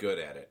who were good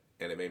at it,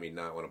 and it made me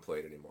not want to play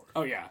it anymore.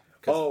 Oh yeah.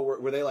 Oh,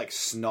 were they like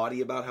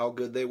snotty about how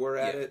good they were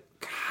at Yeah. it?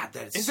 God,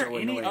 that's Is so there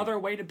any annoying. other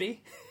way to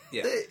be?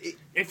 Yeah.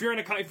 If you're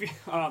in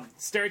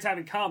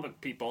stereotyping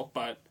comic people,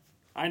 but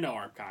I know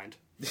our kind.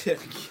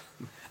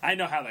 I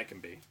know how that can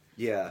be.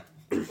 Yeah.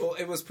 Well,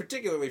 it was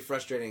particularly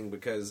frustrating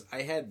because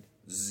I had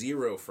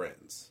zero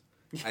friends.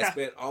 I Yeah.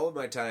 spent all of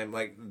my time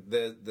like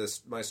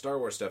my Star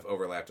Wars stuff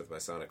overlapped with my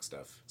Sonic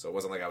stuff, so it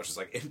wasn't like I was just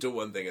like into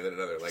one thing and then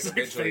another. Like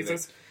eventually,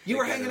 phases. You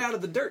were kinda- hanging out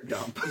at the dirt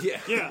dump. Yeah,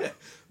 Yeah.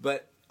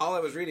 But all I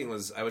was reading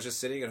was I was just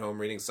sitting at home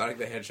reading Sonic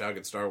the Hedgehog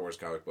and Star Wars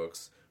comic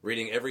books,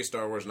 reading every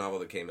Star Wars novel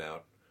that came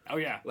out. Oh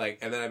yeah. Like,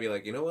 and then I'd be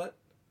like, you know what?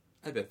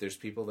 I bet there's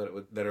people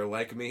that are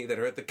like me that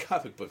are at the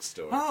comic book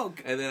store. Oh.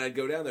 And then I'd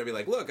go down there and be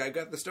like, look, I've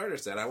got the starter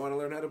set. I want to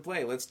learn how to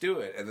play. Let's do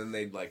it. And then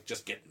they'd like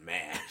just get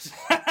mad.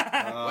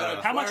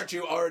 Why aren't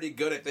you already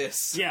good at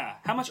this? Yeah.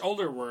 How much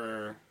older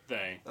were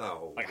they?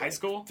 Oh, Like high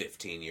school?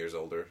 15 years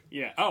older.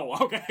 Yeah.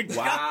 Oh, okay.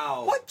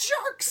 Wow. What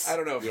jerks? I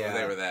don't know if Yeah.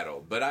 they were that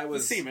old, but I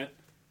was. Seem it.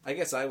 I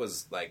guess I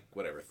was like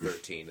whatever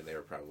 13, and they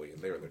were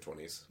in their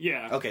 20s.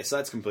 Yeah. Okay, so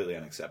that's completely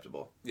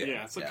unacceptable.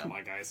 Yeah. It's like, Yeah. come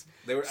on, guys.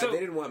 They were. So- They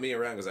didn't want me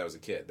around because I was a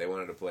kid. They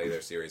wanted to play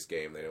their serious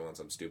game. They didn't want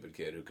some stupid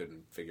kid who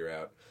couldn't figure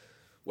out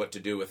what to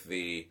do with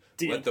the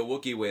 "Let the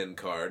Wookiee Win"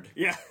 card.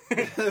 Yeah.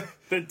 The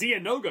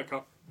Dianoga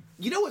Cup.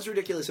 You know what's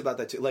ridiculous about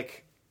that too?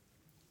 Like,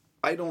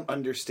 I don't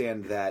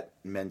understand that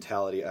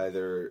mentality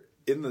either.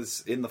 In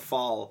the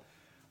fall,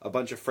 a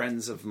bunch of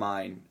friends of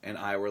mine and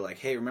I were like,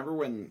 "Hey, remember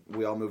when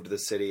we all moved to the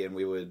city and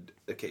we would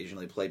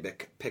occasionally play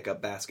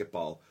pickup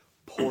basketball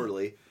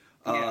poorly?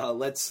 Yeah.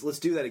 Let's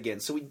do that again."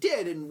 So we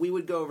did, and we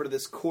would go over to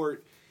this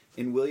court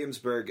in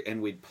Williamsburg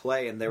and we'd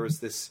play. And there was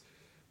this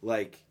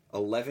like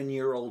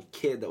 11-year-old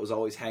kid that was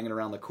always hanging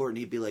around the court, and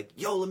he'd be like,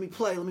 "Yo, let me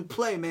play,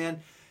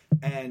 man."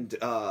 And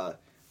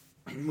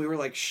we were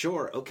like,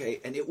 "Sure, okay."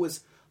 And it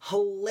was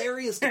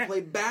hilarious to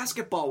play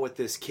basketball with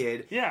this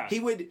kid. Yeah. He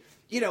would,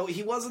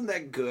 he wasn't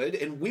that good,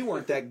 and we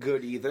weren't that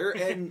good either.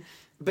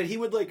 But he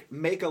would like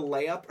make a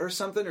layup or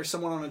something, or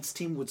someone on his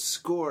team would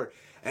score,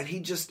 and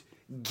he'd just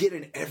get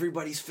in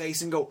everybody's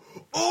face and go,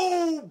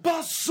 "Oh,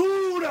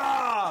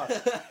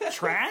 basura!"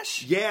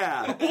 Trash?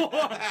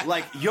 Yeah.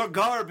 Like, "You're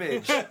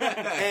garbage."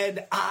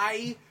 And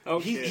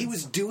he kids.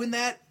 was doing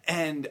that,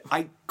 and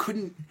I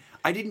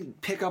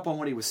didn't pick up on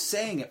what he was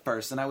saying at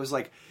first, and I was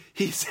like,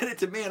 he said it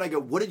to me, and I go,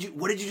 what did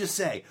you just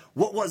say?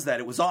 What was that?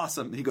 It was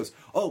awesome. And he goes,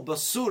 "Oh,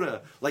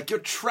 basura, like you're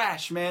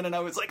trash, man." And I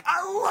was like,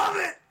 I love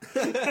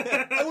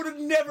it. I would have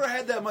never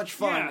had that much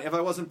fun Yeah. if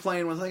I wasn't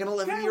playing with like an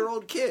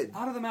 11-year-old kid.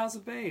 Out of the mouths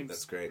of babes.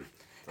 That's great.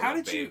 How I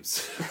love did you-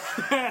 babes?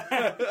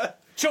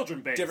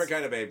 Children babes. Different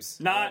kind of babes.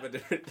 Not, But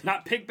different-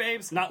 not pig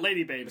babes, not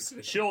lady babes.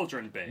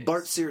 Children babes.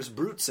 Bart Sears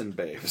Brutes and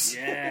Babes.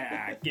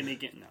 Yeah, gimme.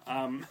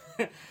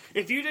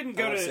 If you didn't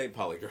I go don't to, say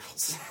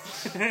polygirls.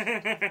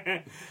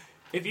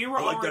 if you were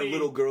I like already, that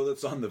little girl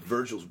that's on the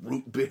Virgil's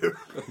root beer.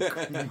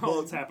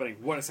 what's happening?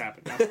 What has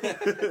happened?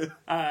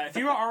 If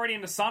you were already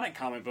into Sonic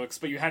comic books,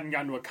 but you hadn't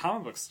gotten to a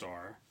comic book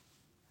store,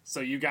 so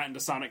you got into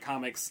Sonic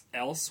comics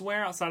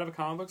elsewhere outside of a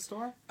comic book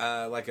store.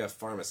 Like a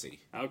pharmacy.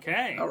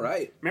 Okay, All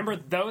right. Remember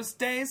those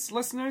days,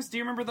 listeners? Do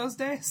you remember those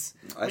days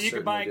I when you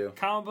could buy certainly do.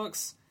 comic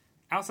books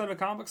outside of a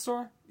comic book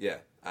store? Yeah.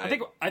 I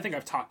think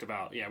I've talked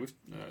about. Yeah, we've.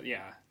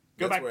 Yeah,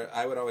 go That's back. where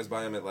I would always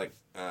buy them at like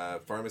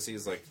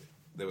pharmacies. Like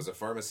there was a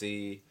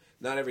pharmacy.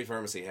 Not every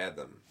pharmacy had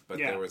them, but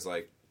Yeah. there was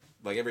like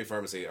every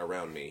pharmacy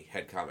around me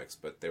had comics,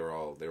 but they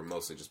were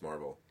mostly just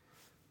Marvel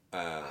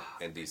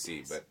and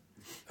DC. But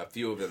a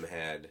few of them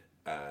had.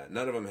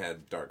 None of them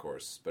had Dark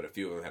Horse, but a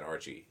few of them had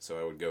Archie. So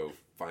I would go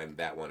find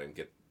that one and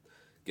get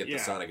Yeah. the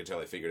Sonic until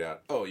I figured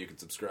out. Oh, you can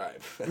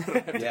subscribe. I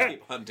don't have to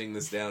keep hunting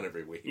this down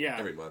every week. Yeah.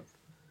 Every month.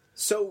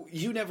 So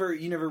you never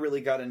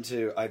really got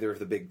into either of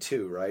the big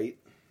two, right?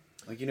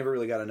 Like you never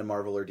really got into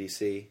Marvel or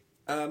DC.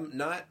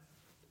 Not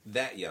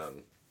that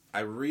young.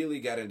 I really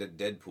got into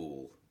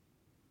Deadpool.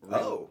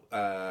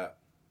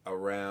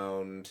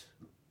 Around,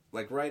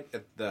 like right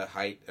at the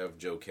height of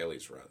Joe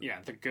Kelly's run. Yeah,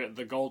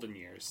 the golden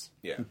years.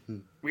 Yeah.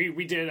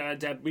 We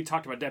did we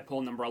talked about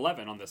Deadpool number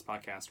 11 on this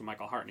podcast with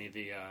Michael Hartney.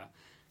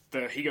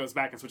 The he goes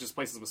back and switches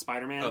places with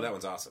Spider-Man. Oh, that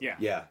one's awesome. Yeah.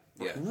 Yeah,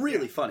 Yeah.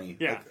 really funny.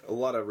 Yeah. Like, a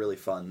lot of really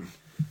fun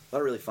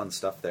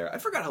stuff there. I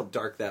forgot how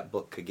dark that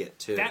book could get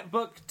too. That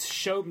book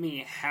showed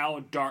me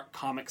how dark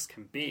comics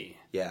can be.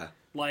 Yeah,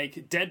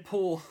 Like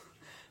Deadpool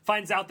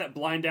finds out that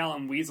Blind Al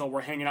and Weasel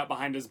were hanging out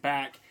behind his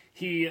back.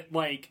 He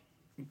like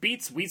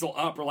beats Weasel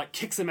up or like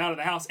kicks him out of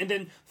the house and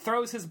then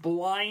throws his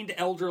blind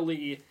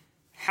elderly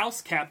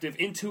house captive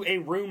into a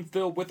room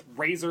filled with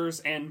razors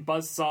and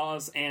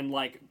buzzsaws and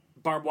like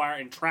barbed wire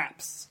and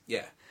traps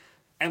Yeah.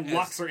 and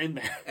locks her in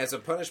there. As a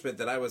punishment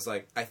that I was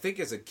like, I think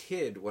as a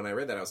kid when I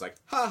read that I was like,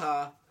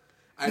 haha.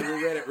 I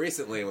reread it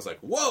recently and was like,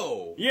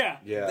 whoa. Yeah.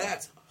 yeah,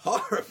 That's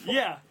horrible.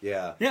 Yeah.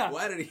 yeah, Yeah.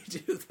 Why did he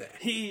do that?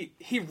 He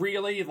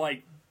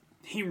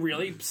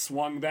really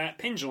swung that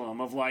pendulum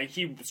of like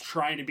he was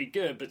trying to be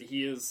good, but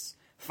he is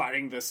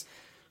fighting this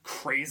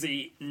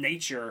crazy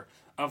nature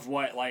of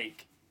what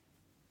like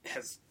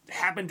has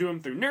happened to him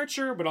through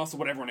nurture, but also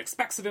what everyone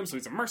expects of him. So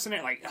he's a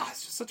mercenary. Like,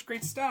 it's just such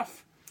great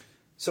stuff.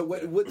 So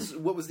what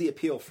was the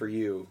appeal for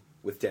you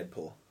with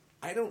Deadpool?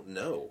 I don't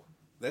know.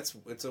 That's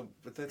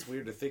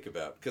weird to think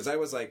about because I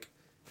was like,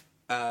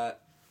 I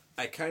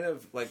kind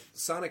of like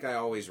Sonic. I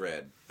always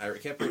read. I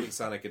kept reading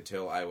Sonic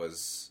until I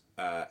was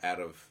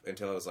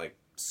until I was like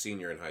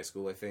senior in high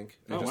school. I think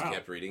I just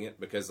kept reading it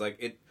because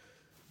like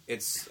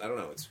it's I don't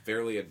know. It's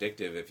fairly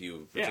addictive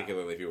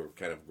particularly if you were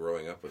kind of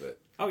growing up with it.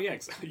 Oh yeah,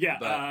 yeah.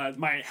 But-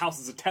 My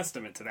house is a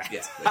testament to that.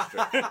 Yeah, that's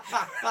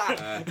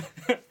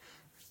true.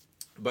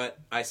 But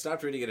I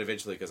stopped reading it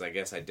eventually because I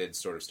guess I did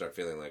sort of start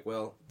feeling like,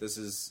 well,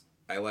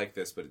 I like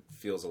this, but it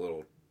feels a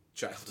little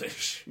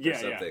childish or Yeah,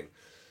 something.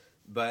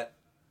 But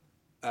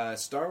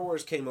Star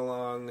Wars came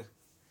along,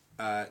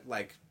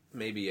 like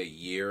maybe a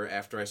year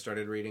after I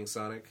started reading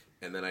Sonic,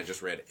 and then I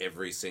just read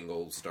every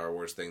single Star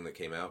Wars thing that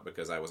came out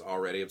because I was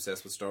already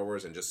obsessed with Star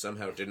Wars and just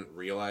somehow didn't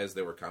realize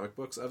there were comic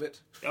books of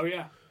it. Oh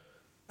yeah.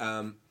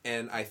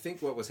 And I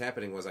think what was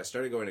happening was I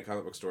started going to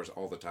comic book stores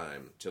all the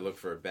time to look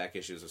for back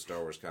issues of Star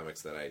Wars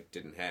comics that I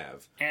didn't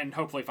have. And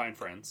hopefully find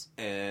friends.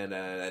 And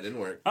that didn't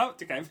work. Oh,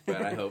 okay.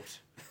 But I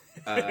hoped.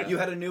 You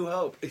had a new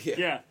hope.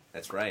 Yeah.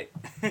 That's right.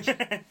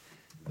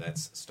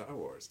 That's Star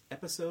Wars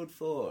Episode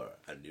 4,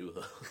 A New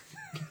Hope.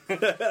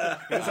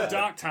 It's a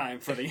dark time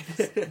for the...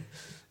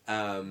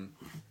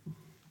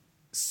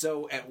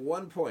 So at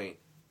one point,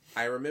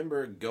 I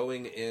remember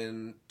going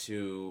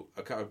into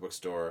a comic book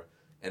store,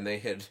 and they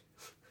had...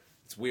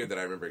 It's weird that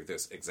I remember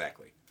this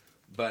exactly.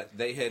 But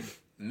they had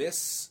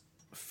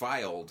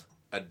misfiled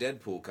a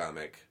Deadpool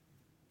comic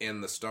in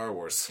the Star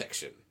Wars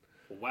section.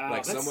 Wow.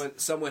 Like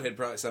someone had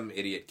probably, some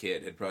idiot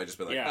kid had probably just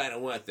been like, Yeah. I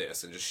don't want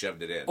this, and just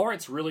shoved it in. Or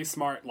it's really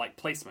smart, like,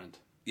 placement.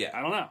 Yeah.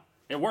 I don't know.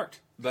 It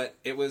worked. But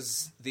it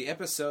was the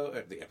episode.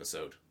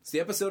 It's the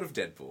episode of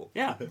Deadpool.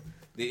 Yeah.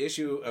 The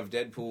issue of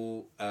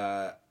Deadpool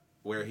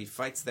where he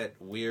fights that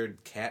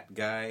weird cat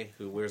guy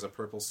who wears a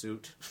purple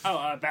suit.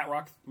 Oh,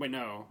 Batrock. Wait,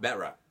 no.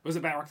 Batrock. Was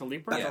it Batrock the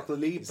Leaper? Yeah. Batrock the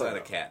Leaper. He's not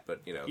a cat,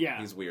 but Yeah.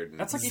 he's weird. And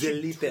That's like The issue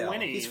Leaper.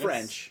 20. He's That's-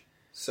 French,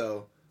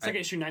 so It's like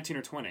issue 19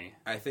 or 20.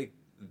 I think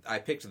I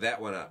picked that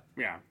one up.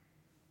 Yeah.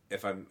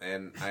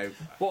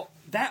 Well,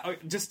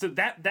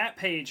 that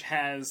page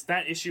has,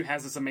 that issue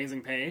has this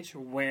amazing page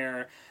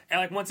where, and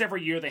like, once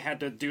every year they had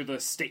to do the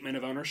statement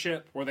of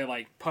ownership where they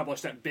like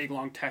publish that big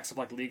long text of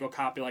like legal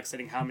copy, like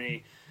stating how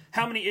many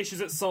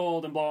issues it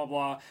sold and blah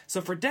blah blah.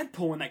 So for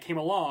Deadpool, when that came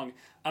along,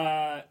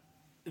 I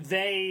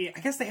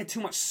guess they had too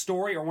much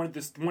story or wanted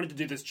to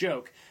do this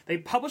joke. They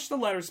published the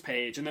letters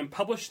page and then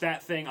published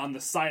that thing on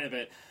the side of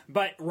it.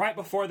 But right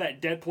before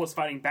that, Deadpool is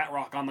fighting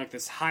Batrock on like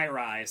this high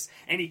rise,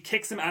 and he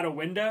kicks him out a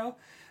window.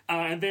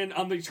 And then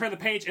you turn the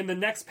page, and the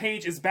next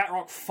page is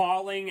Batrock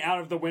falling out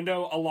of the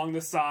window along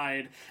the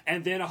side,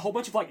 and then a whole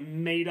bunch of like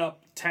made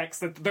up text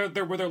that where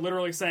they're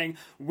literally saying,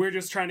 "We're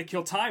just trying to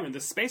kill time in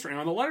this space right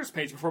now" on the letters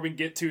page before we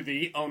get to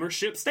the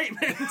ownership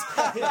statement.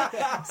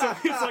 So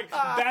it's like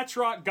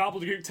Batrock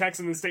gobbledygook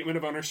text in the statement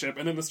of ownership,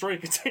 and then the story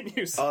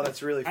continues. oh,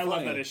 that's really I funny.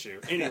 love that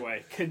issue.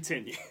 Anyway,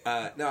 continue.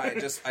 No,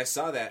 I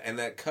saw that, and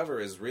that cover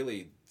is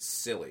really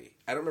silly.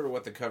 I don't remember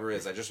what the cover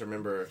is. I just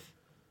remember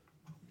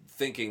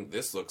thinking,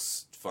 this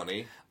looks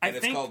funny. And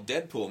it's called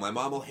Deadpool. My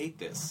mom will hate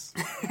this.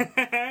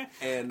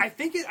 And I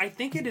think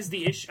it is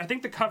the issue. I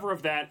think the cover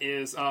of that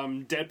is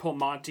Deadpool,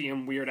 Monty,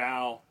 and Blind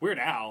Owl.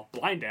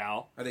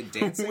 are they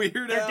dancing? Weird.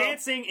 They're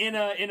dancing in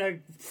a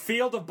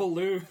field of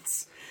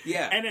balloons.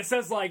 Yeah. And it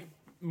says like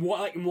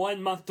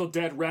 1 month till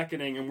Dead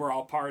Reckoning, and we're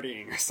all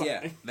partying or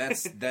something. Yeah,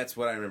 that's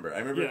what I remember. I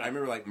remember Yeah. I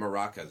remember like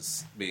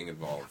maracas being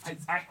involved.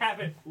 I have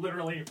it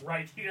literally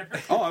right here.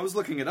 Oh, I was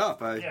looking it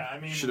up. I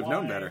mean, should have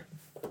known why- better.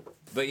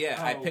 But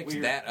yeah, I Oh, picked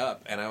weird. that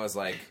up, and I was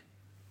like,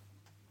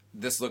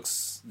 this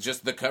looks...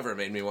 Just the cover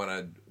made me want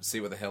to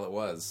see what the hell it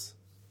was.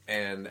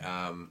 And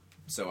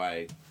so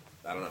I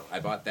don't know.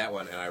 I bought that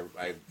one, and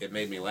it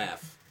made me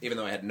laugh, even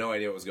though I had no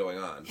idea what was going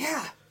on.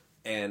 Yeah.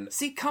 And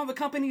See, comic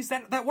companies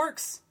that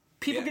works.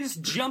 People Yeah. can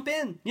just jump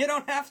in. You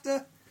don't have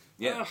to.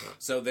 yeah, Ugh.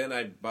 so then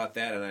I bought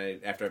that,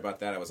 and after I bought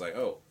that, I was like,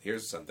 oh,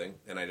 here's something.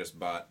 And I just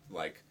bought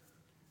like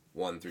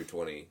 1 through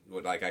 20.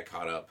 Like I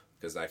caught up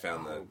because I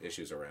found the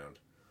issues around.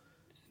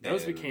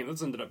 Those And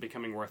ended up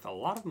becoming worth a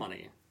lot of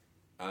money.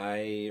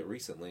 I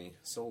recently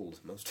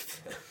sold most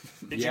of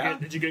them.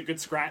 Did you get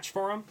good scratch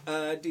for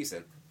them?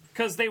 Decent.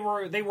 Because they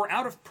were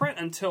out of print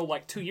until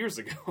like 2 years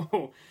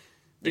ago.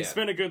 They Yeah.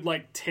 spent a good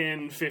like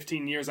 10,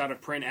 15 years out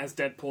of print as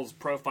Deadpool's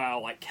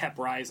profile like kept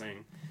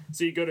rising.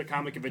 So you go to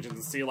comic conventions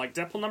and see like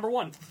Deadpool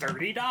 #1,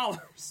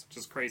 $30, which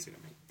is crazy to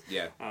me.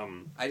 Yeah.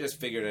 Um, I just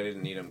figured I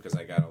didn't need them because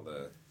I got all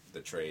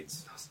the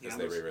trades Yeah, as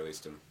they those-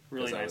 re-released them.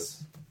 really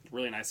 'Cause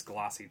really nice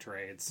glossy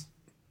trades.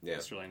 Yeah.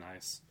 It's really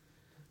nice.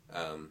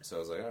 So I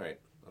was like, all right,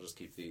 I'll just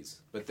keep these.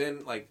 But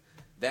then, like,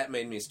 that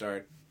made me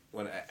start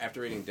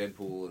after reading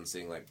Deadpool and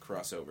seeing like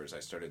crossovers.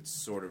 I started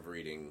sort of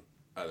reading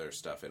other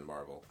stuff in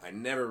Marvel. I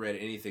never read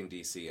anything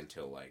DC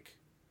until like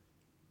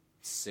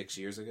 6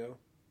 years ago,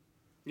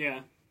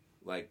 Yeah.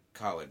 like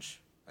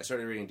college. I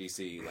started reading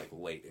DC like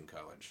late in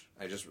college.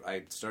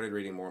 I started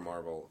reading more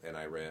Marvel, and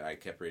I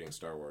kept reading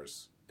Star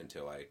Wars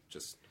until I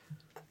just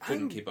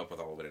couldn't keep up with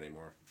all of it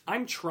anymore.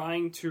 I'm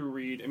trying to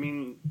read,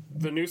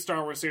 the new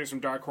Star Wars series from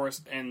Dark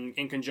Horse, and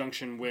in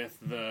conjunction with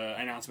the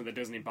announcement that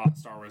Disney bought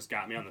Star Wars,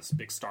 got me on this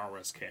big Star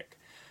Wars kick.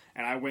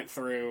 And I went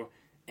through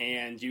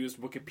and used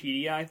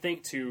Wikipedia, I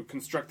think, to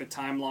construct the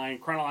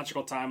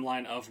chronological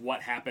timeline of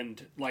what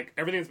happened, like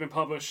everything that's been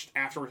published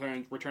after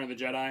Return of the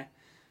Jedi,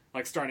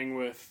 like starting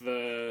with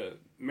the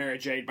Mara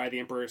Jade by the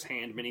Emperor's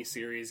Hand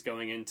miniseries,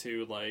 going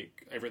into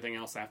like everything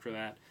else after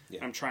that.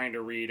 Yeah. I'm trying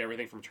to read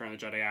everything from Return of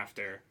the Jedi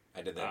after.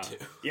 I did that too.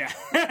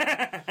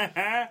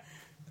 Yeah.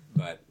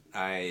 But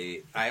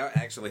I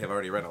actually have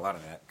already read a lot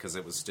of that because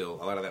a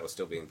lot of that was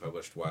still being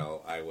published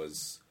while I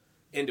was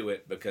into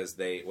it because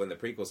when the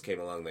prequels came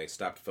along, they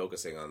stopped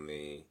focusing on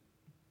the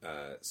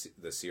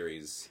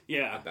series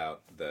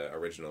about the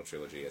original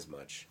trilogy as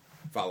much,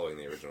 following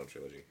the original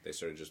trilogy. They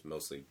started just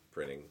mostly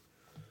printing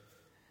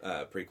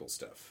prequel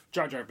stuff.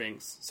 Jar Jar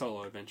Binks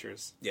solo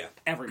adventures. Yeah.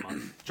 Every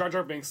month. Jar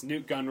Jar Binks,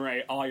 Newt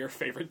Gunray, all your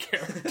favorite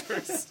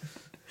characters.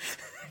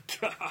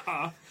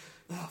 God.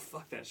 Oh,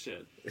 fuck that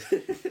shit.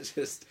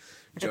 Just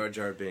Jar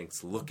Jar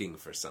Binks looking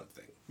for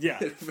something. Yeah.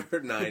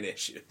 For 9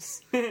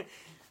 issues.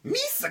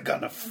 Misa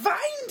gonna find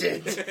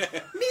it!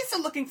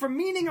 Misa looking for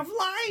meaning of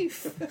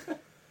life!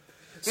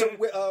 So,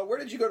 where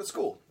did you go to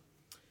school?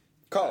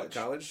 College?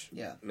 College?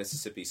 Yeah.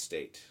 Mississippi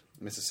State.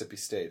 Mississippi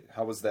State.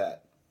 How was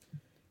that?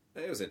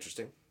 It was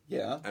interesting.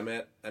 Yeah. I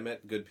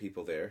met good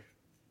people there.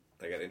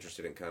 I got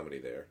interested in comedy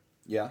there.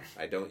 Yeah.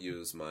 I don't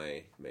use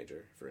my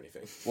major for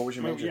anything. What was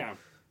your major?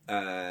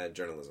 Yeah.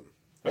 Journalism.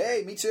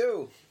 Hey, me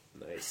too.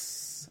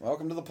 Nice.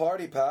 Welcome to the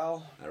party,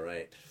 pal. I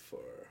write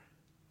for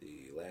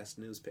the last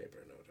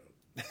newspaper. No,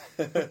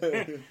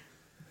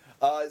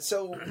 don't.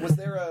 So was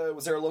there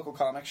a local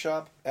comic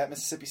shop at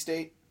Mississippi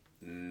State?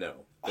 No.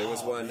 There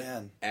was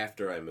one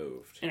after I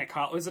moved. In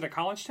was it a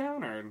college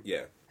town or?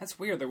 Yeah. That's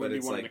weird. There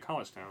wouldn't be one in a like-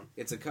 college town.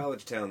 It's a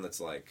college town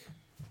that's like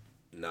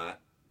not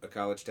a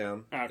college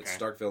town. Okay. It's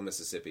Starkville,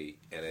 Mississippi,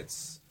 and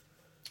it's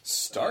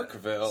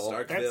Starkville.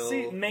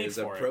 Starkville made is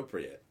for it.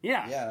 appropriate.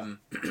 Yeah.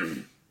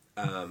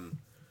 Yeah.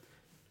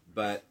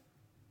 But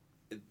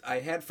I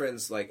had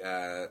friends like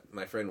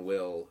my friend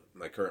Will,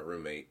 my current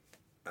roommate.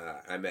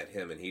 I met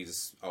him, and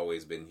he's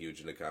always been huge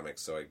into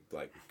comics, so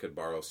I could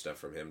borrow stuff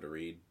from him to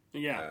read.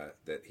 Yeah.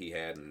 That he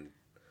had and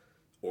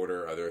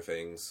order other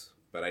things.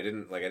 But I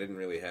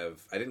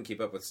didn't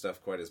keep up with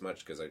stuff quite as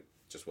much because I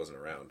just wasn't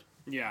around.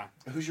 Yeah.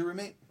 Who's your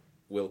roommate?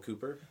 Will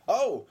Cooper.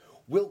 Oh,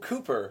 Will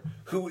Cooper,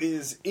 who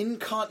is in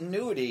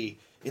continuity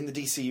in the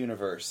DC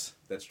universe.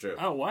 That's true.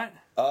 Oh, what?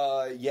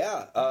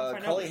 Yeah. I know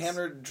Cully this.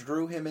 Hamner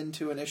drew him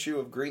into an issue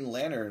of Green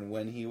Lantern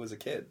when he was a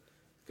kid.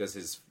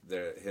 Because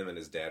him and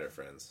his dad are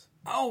friends.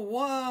 Oh,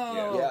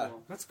 whoa. Yeah.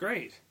 That's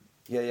great.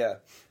 Yeah.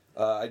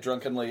 I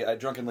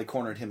drunkenly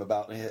cornered him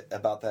about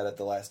that at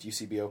the last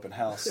UCB open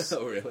house.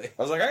 Oh, really?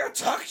 I was like, I gotta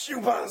talk to you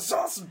about this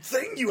awesome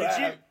thing you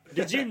have.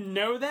 Did you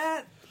know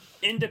that?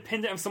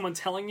 Independent of someone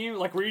telling you?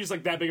 Like, were you just,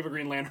 like, that big of a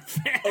Green Lantern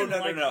fan? Oh, no,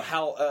 Like, no.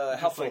 Hal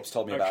Phillips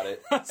told me about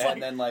it. It's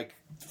like- And then,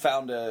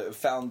 found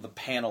the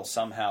panel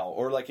somehow.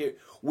 Or,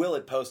 Will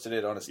had posted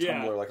it on his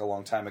Yeah. Tumblr, a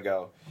long time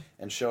ago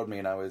and showed me,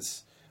 and I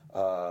was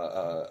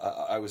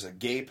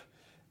agape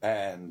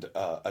and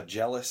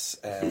jealous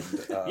and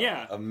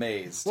Yeah.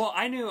 amazed. Well,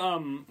 I knew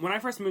when I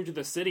first moved to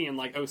the city in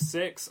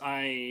 06,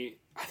 I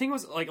think it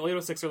was late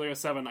 06, early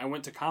 07, I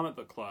went to Comic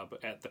Book Club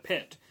at the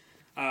Pit,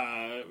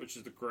 which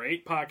is a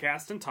great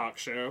podcast and talk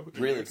show in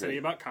New Really York City great.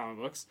 about comic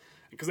books,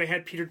 because they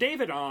had Peter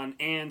David on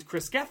and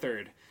Chris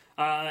Gethard.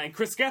 And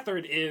Chris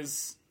Gethard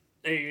is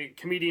a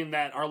comedian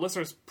that our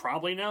listeners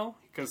probably know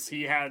because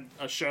he had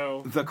a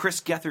show.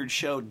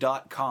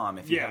 TheChrisGethardShow.com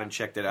if you Yeah. haven't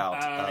checked it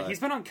out. He's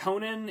been on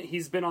Conan.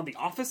 He's been on The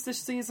Office this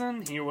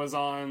season. He was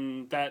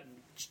on that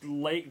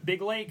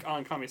Big Lake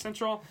on Comedy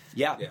Central.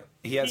 Yeah. Yeah.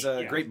 He has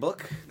a Yeah. great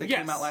book that Yes.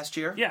 came out last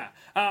year. Yeah,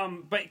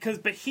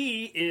 but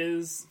he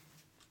is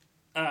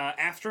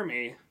after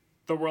me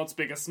the world's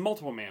biggest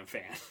multiple man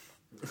fan.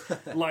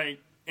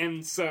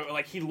 And so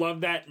he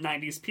loved that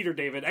 '90s Peter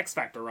David X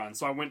Factor run.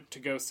 So I went to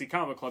go see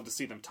Comic Club to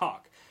see them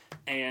talk,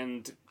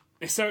 and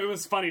so it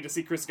was funny to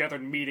see Chris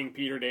Gethard meeting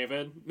Peter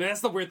David. That's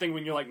the weird thing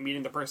when you're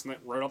meeting the person that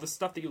wrote all this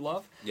stuff that you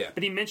love. Yeah.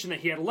 But he mentioned that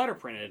he had a letter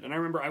printed, and I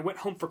remember I went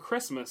home for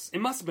Christmas. It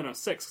must have been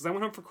 06 because I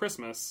went home for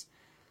Christmas.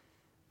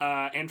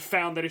 And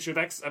found that issue of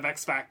X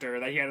Factor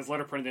that he had his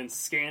letter printed in,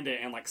 scanned it,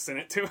 and sent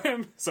it to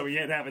him, so he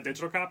had to have a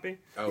digital copy.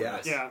 Oh, Yeah.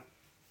 nice. Yeah,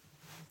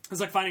 it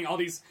was finding all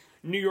these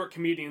New York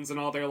comedians and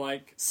all their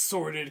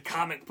sordid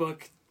comic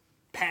book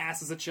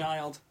past as a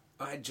child.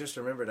 I just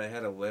remembered I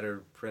had a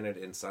letter printed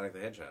in Sonic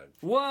the Hedgehog.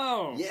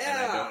 Whoa! And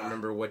I don't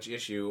remember which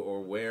issue or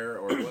where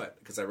or what,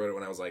 because I wrote it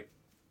when I was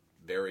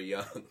very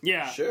young.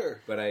 Yeah, Sure.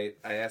 But I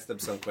asked them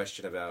some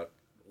question about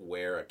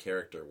where a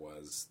character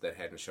was that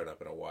hadn't shown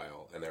up in a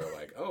while, and they were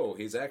like, "Oh,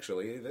 he's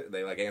actually."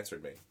 They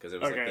answered me because it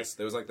was Okay. this.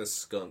 There was this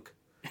skunk.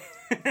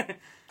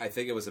 I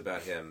think it was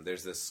about him.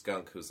 There's this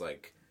skunk who's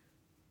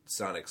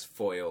Sonic's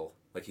foil.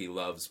 He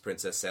loves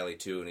Princess Sally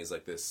too, and he's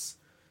this.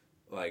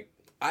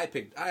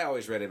 I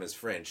always read him as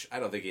French. I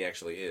don't think he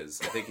actually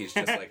is. I think he's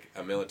just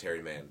a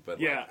military man. But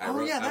Yeah. I Oh,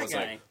 wrote, yeah, I that was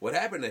guy. what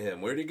happened to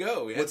him? Where'd he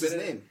go? He What's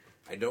hasn't his been in- name?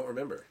 I don't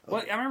remember.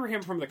 Well, I remember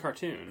him from the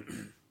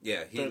cartoon,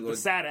 Yeah, he the would.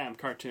 Saddam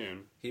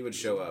cartoon. He would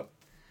show up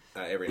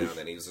every now and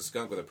then. He was a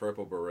skunk with a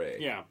purple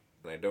beret. Yeah.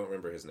 And I don't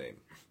remember his name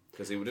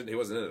because he wasn't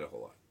in it a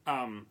whole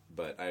lot.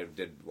 But I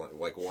did want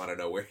to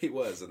know where he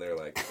was, and they're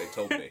they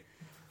told me.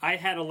 I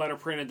had a letter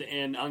printed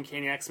in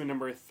Uncanny X-Men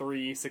number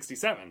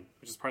 367,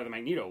 which is part of the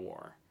Magneto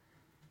War.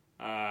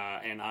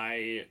 And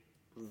I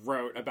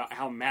wrote about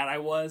how mad I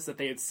was that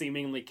they had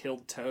seemingly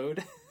killed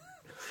Toad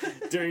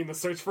during the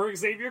Search for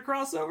Xavier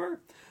crossover,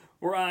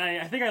 where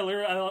I think I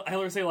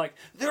literally say, like,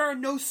 there are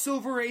no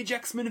Silver Age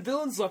X-Men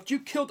villains left. You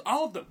killed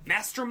all of them.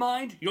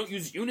 Mastermind, you don't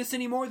use Eunice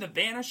anymore, the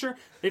Vanisher.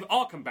 They've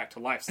all come back to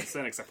life since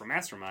then, except for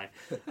Mastermind.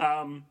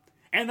 And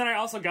then I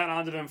also got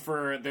onto them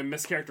for the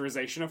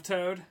mischaracterization of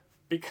Toad,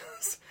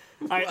 because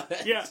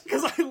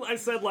I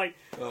said, like,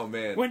 Oh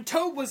man. when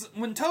Toad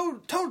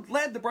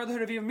led the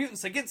Brotherhood of Evil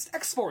Mutants against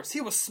X-Force, he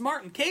was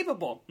smart and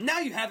capable. Now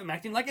you have him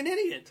acting like an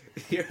idiot.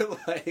 You're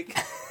like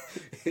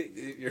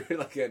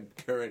a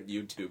current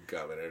YouTube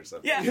commenter or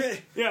something. Yeah,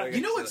 yeah. Like,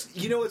 You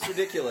know what's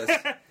ridiculous?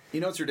 You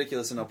know what's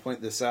ridiculous, and I'll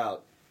point this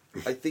out.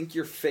 I think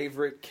your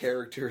favorite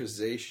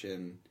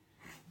characterization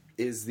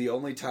is the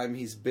only time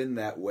he's been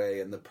that way,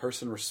 and the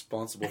person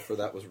responsible for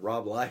that was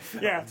Rob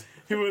Liefeld. Yeah,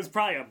 it was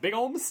probably a big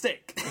old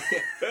mistake.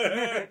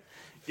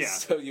 Yeah,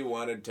 So you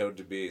wanted Toad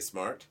to be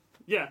smart?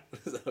 yeah.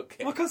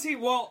 Okay. Well, because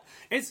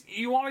it's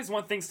you always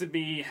want things to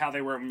be how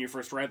they were when you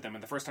first read them,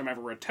 and the first time I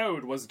ever read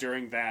Toad was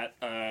during that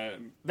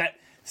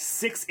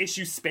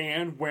 6-issue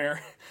span where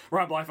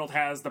Rob Liefeld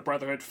has the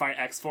Brotherhood fight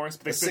X-Force.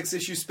 But A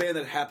 6-issue span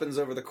that happens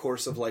over the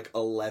course of like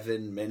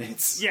 11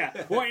 minutes.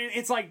 Yeah, well,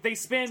 it's like they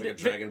spend Like a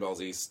Dragon Ball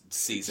Z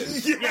season.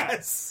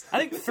 Yes. I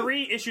think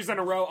 3 issues in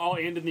a row all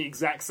end in the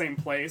exact same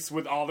place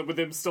with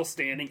them still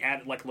standing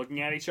at like looking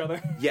at each other.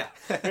 Yeah.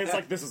 And it's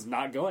like, this is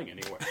not going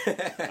anywhere.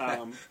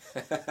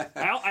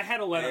 I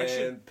had a letter.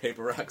 And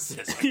paper, rock,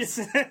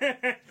 scissors.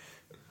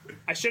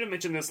 I should have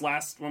mentioned this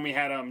last when we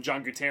had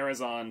John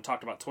Gutierrez on,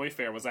 talked about Toy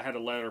Fair, was I had a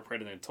letter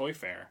printed in Toy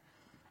Fair.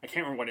 I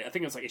can't remember I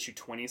think it was like issue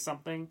 20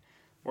 something,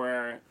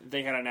 where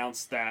they had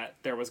announced that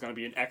there was going to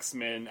be an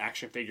X-Men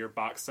action figure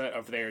box set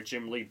of their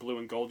Jim Lee blue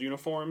and gold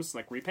uniforms,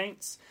 like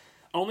repaints,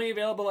 only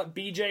available at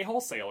BJ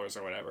wholesalers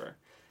or whatever.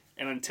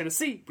 And in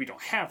Tennessee, we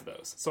don't have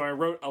those. So I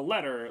wrote a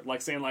letter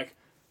like saying like,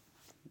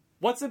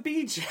 what's a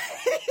BJ?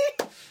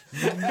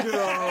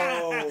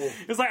 No.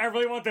 It's like, I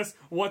really want this,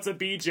 what's a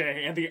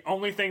BJ? And the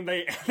only thing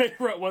they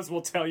wrote was,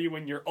 we'll tell you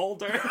when you're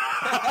older.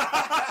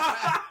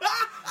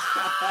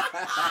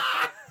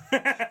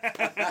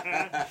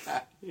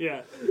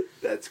 Yeah.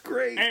 That's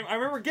great. And I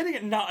remember getting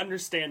it and not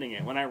understanding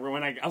it when I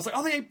was like,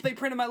 oh, they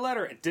printed my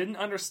letter. I didn't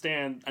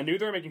understand. I knew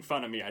they were making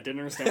fun of me. I didn't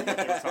understand what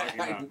they were talking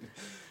about.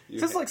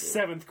 Since like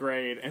 7th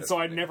grade, and so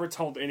I never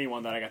told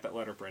anyone that I got that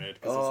letter printed.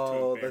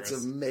 Oh, I was that's too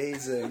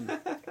amazing.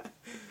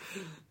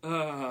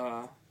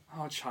 Oh,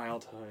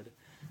 childhood.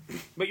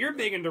 But you're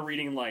big into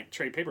reading like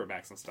trade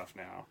paperbacks and stuff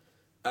now.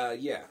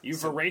 Yeah. You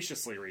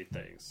voraciously read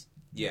things.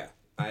 Yeah.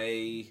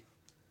 I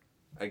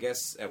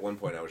guess at one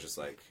point I was just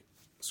like,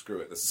 screw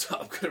it, this is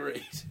all I'm gonna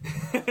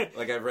read.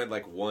 Like I've read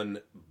like one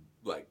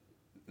like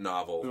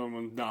novel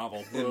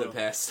Novel. in the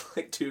past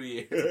like 2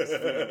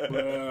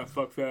 years.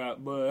 Fuck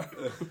that. Blah.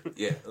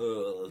 Yeah,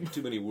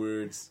 too many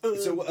words.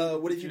 So,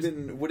 what have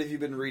you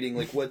been reading?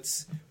 Like,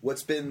 what's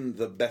been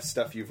the best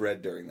stuff you've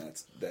read during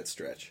that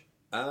stretch?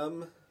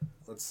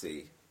 Let's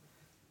see.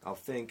 I'll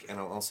think, and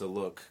I'll also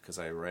look because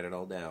I write it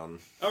all down.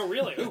 Oh,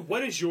 really? Ooh,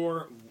 what is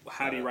your?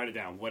 How do you write it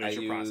down? What is I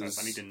your process? use-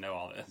 I need to know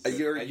all this.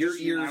 Your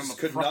ears I'm a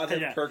could pro- not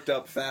have yeah. perked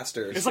up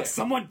faster. It's like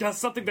someone does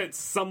something that's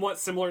somewhat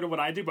similar to what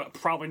I do, but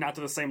probably not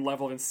to the same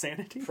level of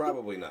insanity.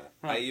 Probably not.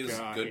 I use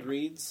God.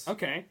 Goodreads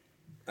Okay.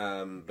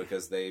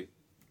 because they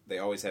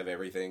always have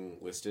everything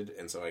listed,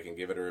 and so I can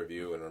give it a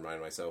review and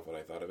remind myself what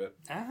I thought of it.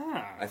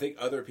 Ah. I think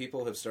other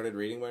people have started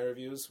reading my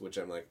reviews, which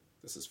I'm like,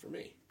 this is for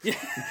me.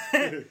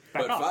 Back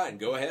But off. fine,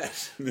 go ahead.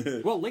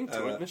 We'll link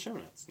to it in the show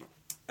notes.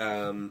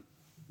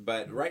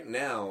 But right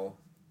now,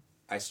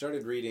 I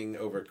started reading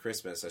over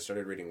Christmas. I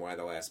started reading Why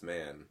the Last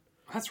Man,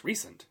 That's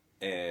recent.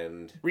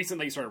 and Recent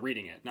that you started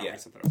reading it, not yeah,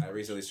 recent that I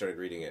recently started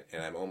reading it,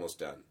 and I'm almost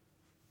done.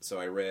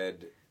 So I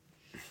read,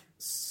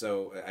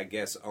 I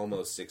guess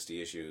almost 60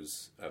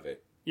 issues of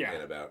it Yeah.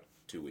 in about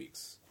 2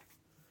 weeks.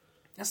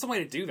 That's the way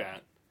to do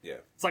that. Yeah.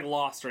 It's like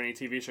Lost or any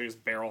TV show, you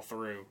just barrel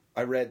through.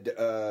 I read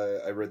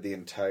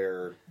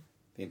the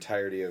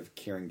entirety of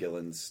Kieran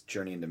Gillen's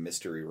Journey into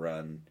Mystery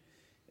run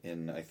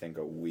in I think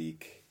a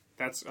week.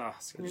 That's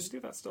can you do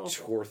that still?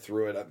 Tore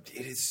through it.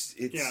 It's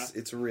Yeah.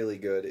 it's really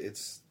good.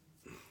 It's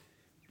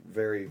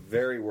very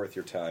very worth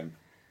your time.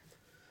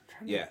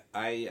 Yeah,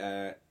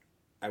 I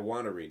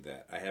want to read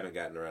that. I haven't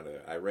gotten around to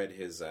it. I read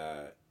his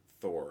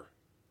Thor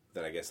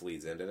that I guess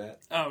leads into that.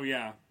 Oh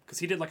yeah, because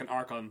he did like an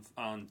arc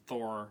on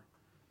Thor,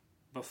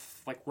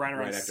 like right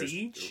around Right after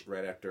Siege.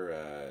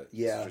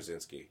 Yeah.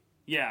 Straczynski.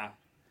 Yeah,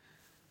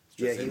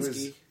 Yeah, he was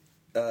Straczynski?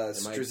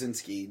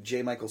 Straczynski,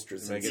 J. Michael Am I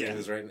Straczynski. getting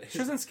his right name?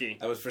 Straczynski.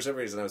 I was for some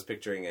reason I was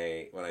picturing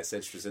when I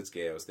said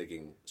Straczynski I was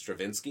thinking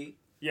Stravinsky,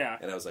 Yeah,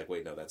 and I was like,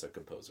 wait, no, that's a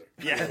composer.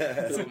 yeah,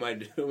 who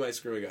am I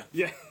screwing up?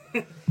 yeah.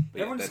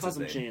 Everyone that's just calls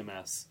him his name.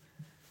 JMS.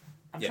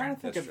 I'm Yeah, trying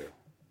to think that's of true.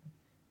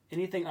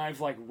 anything I've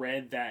like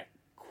read that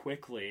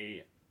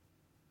quickly.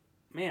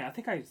 Man, I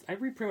think I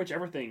read pretty much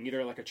everything,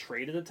 either like a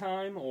trade at a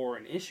time or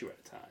an issue at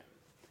a time.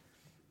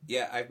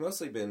 Yeah, I've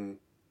mostly been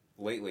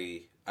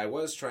lately. I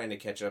was trying to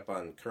catch up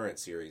on current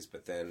series,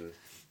 but then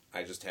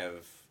I just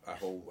have I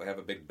have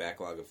a big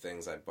backlog of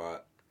things I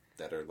bought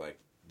that are like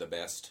the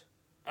best,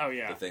 Oh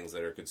yeah, the things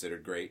that are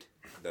considered great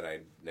that I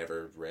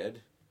never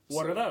read.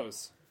 what So, are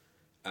those?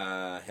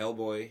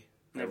 Hellboy.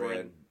 Never I read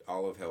read.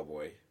 all of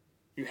Hellboy.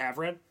 You have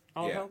read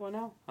all Yeah. of Hellboy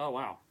now? Oh,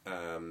 wow.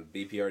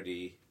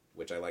 BPRD,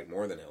 which I like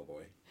more than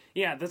Hellboy.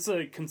 Yeah, that's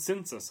a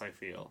consensus, I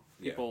feel.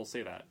 Yeah. People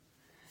say that.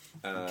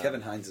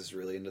 Kevin Hines is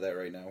really into that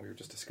right now. We were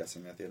just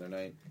discussing that the other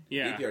night.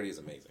 Yeah. BPRD is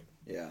amazing.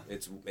 Yeah.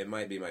 It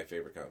might be my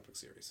favorite comic book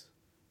series.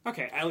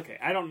 Okay,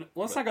 I don't...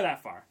 Let's not go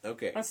that far.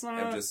 Okay. Let's not...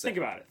 I'm just think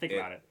saying. about it. Think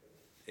about it.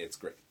 It's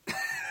great.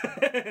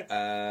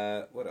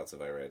 What else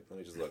have I read? Let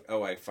me just look.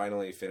 Oh, I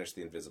finally finished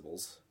The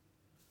Invisibles.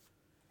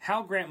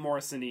 How Grant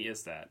Morrison-y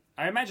is that?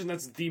 I imagine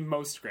that's the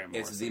most Grant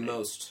Morrison.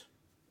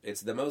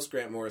 It's the most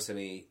Grant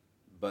Morrison-y,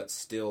 but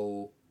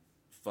still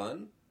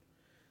fun.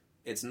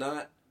 It's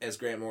not as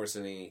Grant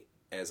Morrison-y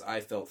as I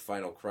felt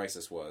Final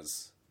Crisis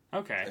was.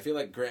 Okay. I feel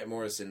like Grant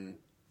Morrison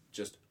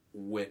just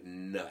went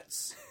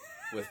nuts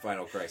with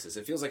Final Crisis.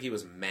 It feels like he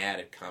was mad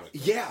at comic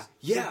books.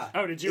 Yeah.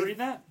 Oh, did you read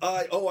that?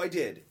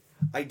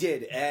 I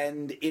did,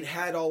 and it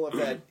had all of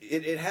that.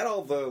 It had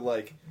all the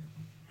like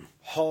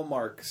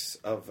hallmarks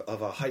of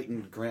a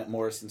heightened Grant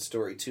Morrison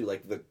story too,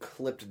 like the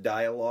clipped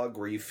dialogue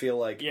where you feel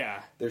like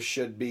there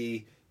should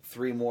be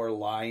 3 more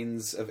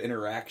lines of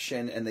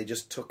interaction, and they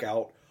just took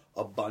out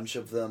a bunch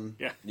of them.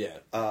 Yeah.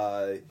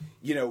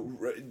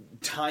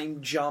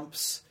 Time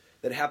jumps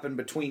that happen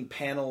between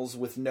panels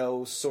with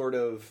no sort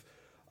of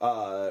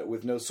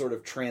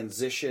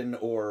transition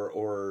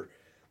or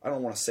I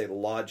don't want to say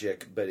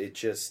logic, but it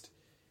just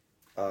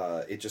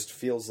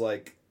feels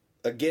like,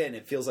 again,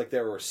 it feels like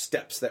there were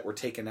steps that were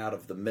taken out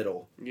of the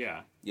middle.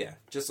 Yeah. Yeah.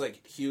 Just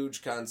like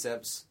huge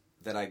concepts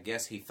that I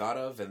guess he thought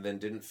of and then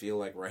didn't feel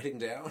like writing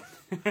down.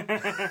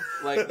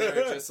 Like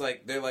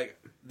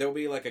there'll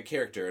be like a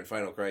character in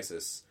Final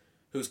Crisis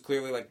who's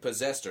clearly like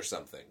possessed or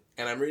something.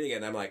 And I'm reading it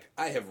and I'm like,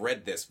 I have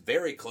read this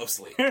very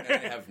closely and I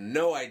have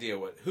no idea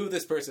who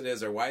this person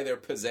is or why they're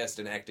possessed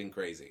and acting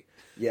crazy.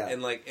 Yeah.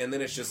 And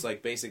then it's just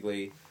like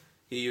basically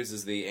he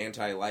uses the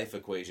anti-life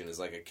equation as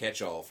like a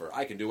catch-all for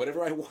I can do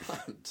whatever I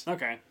want.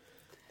 Okay.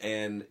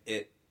 And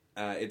it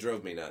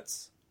drove me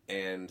nuts.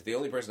 And the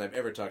only person I've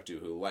ever talked to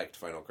who liked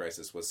Final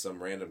Crisis was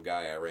some random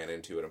guy I ran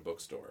into at a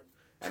bookstore.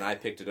 And I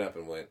picked it up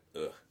and went,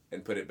 ugh,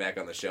 and put it back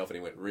on the shelf, and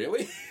he went,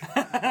 really?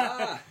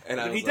 And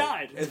I was he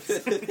died. And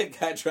the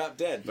guy dropped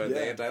dead by the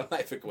Yeah.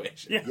 anti-life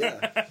equation.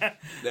 Yeah.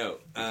 No.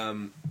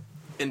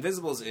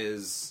 Invisibles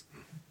is...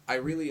 I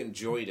really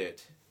enjoyed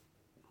it.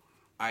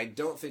 I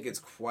don't think it's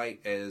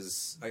quite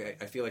as...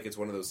 I feel like it's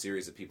one of those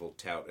series that people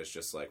tout as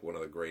just like one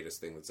of the greatest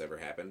things that's ever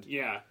happened.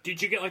 Yeah.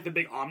 Did you get like the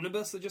big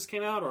omnibus that just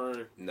came out,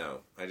 or... No,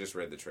 I just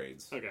read the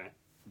trades. Okay.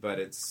 But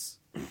it's...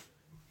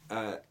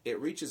 it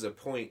reaches a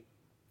point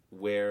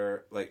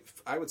where, like,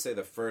 I would say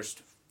the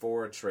first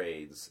 4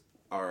 trades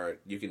are...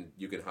 You can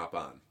hop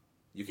on.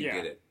 You can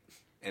get it.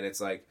 And it's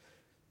like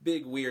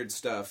big weird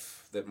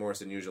stuff that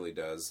Morrison usually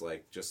does,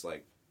 like just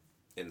like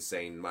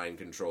insane mind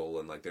control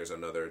and like there's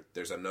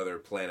another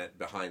planet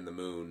behind the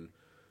moon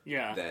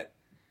that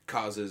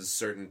causes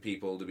certain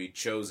people to be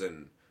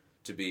chosen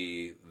to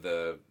be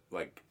the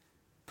like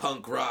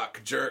punk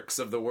rock jerks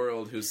of the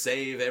world who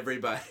save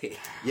everybody.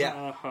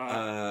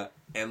 Yeah.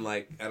 And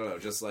like I don't know,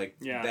 just like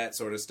that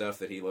sort of stuff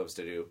that he loves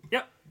to do.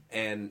 Yep.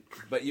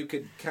 But you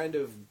could kind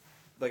of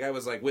like I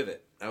was like with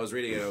it. I was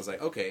reading it and I was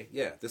like, okay,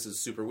 yeah, this is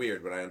super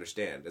weird, but I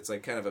understand. It's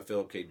like kind of a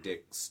Philip K.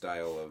 Dick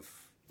style of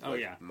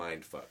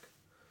mind fuck.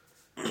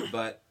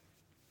 But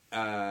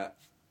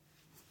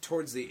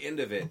towards the end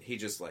of it, he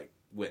just like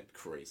went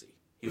crazy.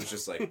 He was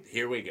just like,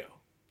 here we go.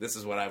 This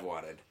is what I've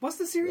wanted. Was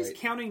the series Right.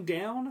 counting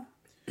down?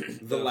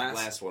 The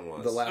last one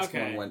was. The last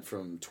Okay. one went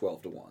from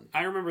 12 to 1.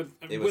 I remember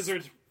It was-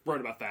 Wizard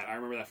wrote about that. I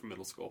remember that from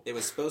middle school. It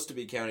was supposed to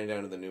be counting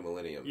down to the new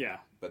millennium. Yeah.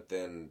 But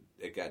then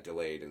it got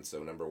delayed, and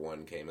so number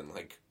 1 came in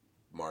like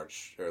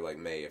March or like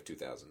May of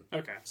 2000.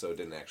 Okay. So it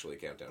didn't actually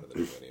count down to the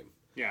new millennium.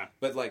 Yeah.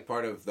 But like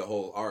part of the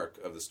whole arc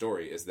of the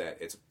story is that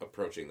it's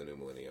approaching the new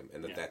millennium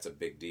and that that's a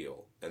big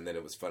deal. And then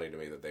it was funny to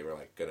me that they were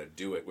like going to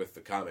do it with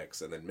the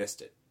comics and then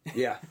missed it.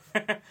 Yeah.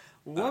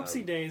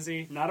 Whoopsie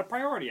daisy. Not a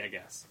priority, I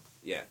guess.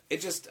 Yeah.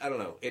 It just I don't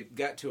know. It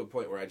got to a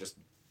point where I just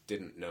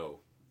didn't know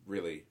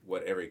really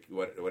what every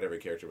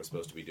character was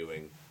supposed to be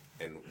doing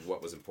and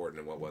what was important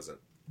and what wasn't.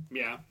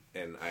 Yeah.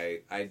 And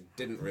I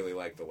didn't really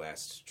like the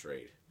last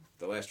trade.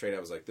 The last trade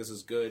I was like, this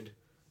is good.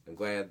 I'm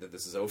glad that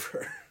this is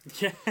over.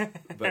 Yeah.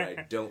 But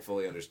I don't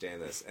fully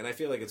understand this. And I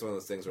feel like it's one of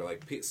those things where,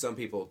 like, some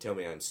people tell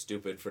me I'm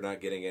stupid for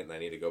not getting it and I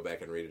need to go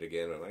back and read it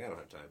again. And I'm like, I don't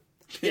have time.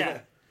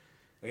 Yeah.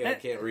 Like, I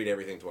can't read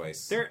everything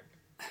twice.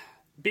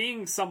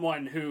 Being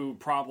someone who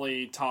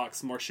probably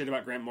talks more shit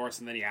about Grant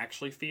Morrison than he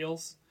actually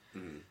feels,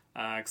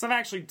 because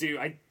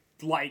I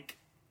like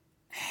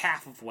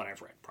half of what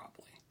I've read,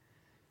 probably.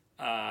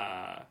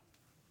 I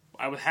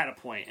had a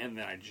point, and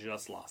then I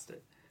just lost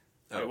it.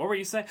 Wait, what were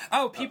you saying?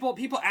 Oh,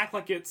 people act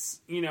like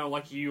it's,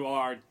 like you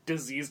are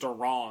diseased or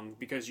wrong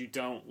because you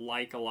don't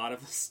like a lot of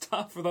the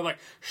stuff, or they're like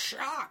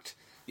shocked.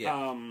 Yeah.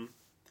 I don't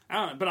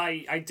know, but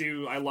I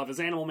do. I love his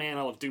Animal Man.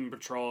 I love Doom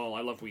Patrol.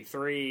 I love We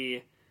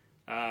 3.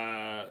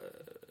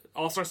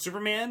 All-Star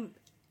Superman,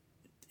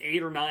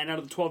 8 or 9 out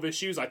of the 12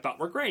 issues I thought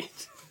were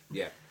great.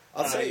 Yeah.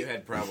 I'll say you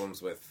had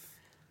problems with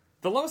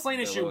The Lois Lane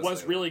issue Lois was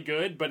Lane. really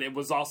good, but it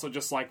was also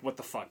just like, what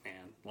the fuck,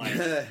 man?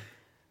 Like,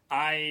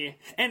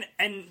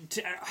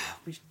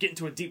 we should get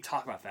into a deep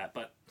talk about that,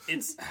 but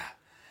it's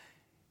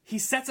he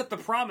sets up the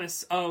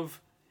promise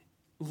of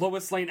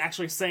Lois Lane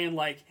actually saying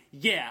like,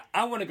 yeah,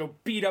 I want to go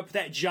beat up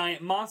that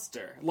giant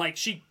monster. Like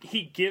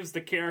he gives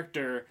the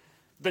character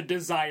the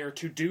desire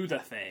to do the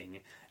thing,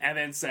 and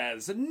then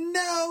says,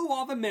 no,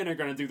 all the men are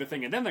going to do the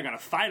thing, and then they're going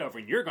to fight over,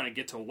 and you're going to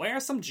get to wear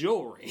some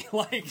jewelry.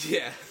 Like,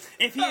 Yeah.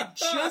 if he had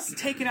just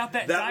taken out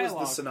that That dialogue,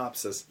 was the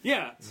synopsis.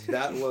 yeah.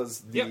 That was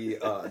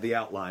the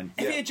outline.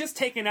 If he had just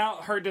taken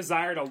out her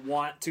desire to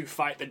want to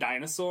fight the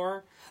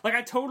dinosaur, like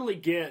I totally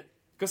get,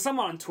 because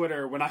someone on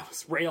Twitter, when I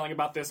was railing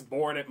about this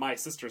board at my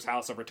sister's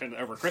house over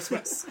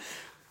Christmas,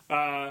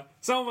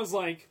 someone was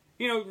like,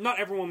 not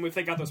everyone, if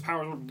they got those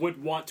powers,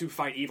 would want to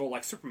fight evil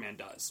like Superman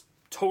does.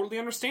 Totally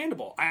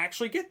understandable. I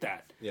actually get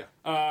that.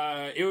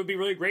 Yeah. It would be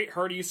really great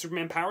her to use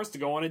Superman powers to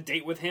go on a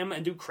date with him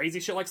and do crazy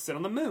shit like sit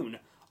on the moon.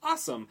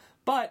 Awesome.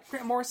 But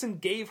Grant Morrison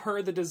gave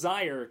her the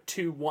desire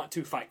to want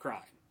to fight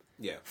crime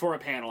Yeah. for a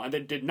panel, and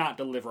they did not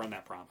deliver on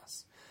that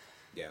promise.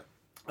 Yeah.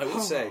 I will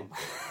say,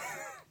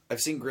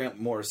 I've seen Grant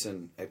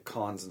Morrison at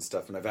cons and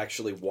stuff, and I've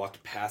actually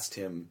walked past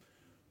him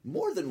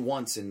more than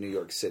once in New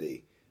York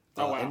City.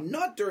 Oh, wow. And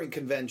not during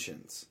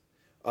conventions.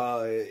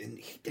 And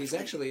He's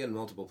actually in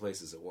multiple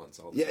places at once.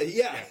 All the yeah, time.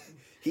 yeah.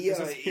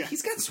 Yeah.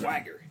 He's got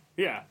swagger.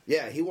 Yeah.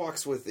 Yeah, he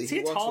walks with he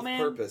a tall man?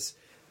 purpose.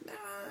 Nah,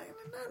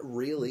 not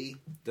really.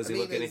 Does he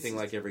look anything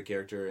like every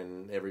character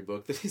in every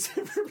book that he's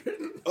ever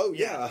written? Oh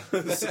yeah,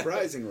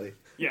 surprisingly.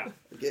 Yeah.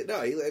 Yeah,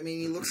 no,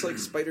 he looks like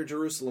Spider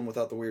Jerusalem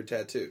without the weird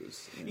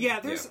tattoos. Yeah, Yeah.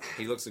 there's...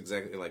 He looks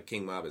exactly like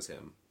King Mob is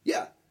him.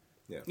 Yeah,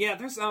 Yeah,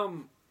 there's,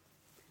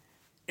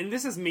 and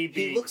this is me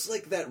being... he looks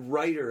like that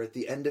writer at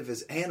the end of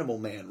his Animal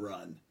Man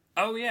run.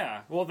 Oh,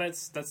 yeah. Well,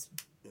 that's That's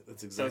me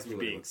exactly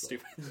what he being looks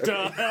stupid.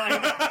 Duh.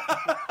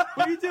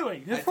 What are you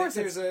doing? like. Of course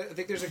I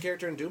think there's a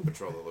character in Doom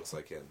Patrol that looks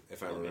like him,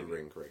 if I'm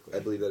remembering correctly. I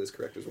believe that is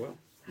correct as well.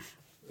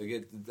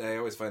 I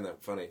always find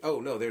that funny. Oh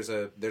no, there's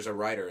a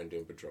writer in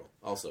Doom Patrol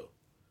also,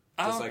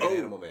 just like Oh. an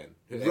Animal Man.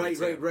 And Right,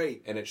 it's him.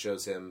 right. And it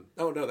shows him.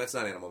 Oh no, that's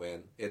not Animal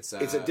Man. It's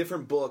It's a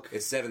different book.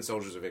 It's Seven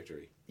Soldiers of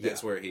Victory.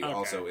 That's Yeah. where he Okay.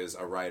 also is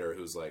a writer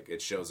who's like,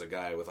 it shows a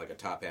guy with like a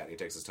top hat, and he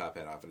takes his top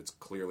hat off, and it's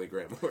clearly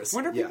Grant Morrison.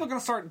 When are Yeah. people going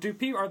to start...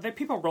 Are there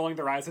people rolling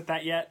their eyes at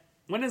that yet?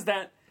 When is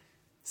that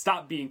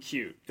stop being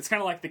cute? It's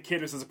kind of like the kid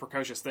who says a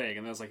precocious thing,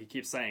 and there's like, he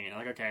keeps saying it.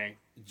 Like, okay.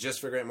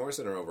 Just for Grant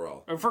Morrison or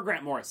overall? Or for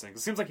Grant Morrison.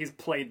 'Cause it seems like he's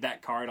played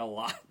that card a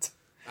lot.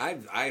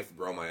 I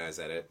roll my eyes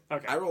at it.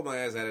 Okay. I rolled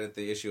my eyes at it at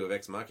the issue of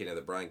Ex Machina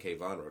that Brian K.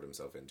 Vaughan wrote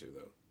himself into,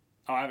 though.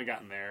 Oh,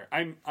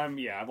 I'm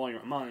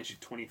on issue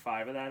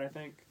 25 of that, I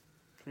think.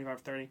 25 or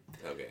 30.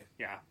 Okay.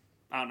 Yeah.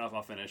 I don't know if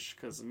I'll finish,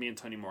 because me and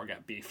Tony Moore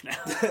got beef now.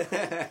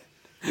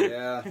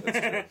 Yeah, That's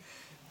true.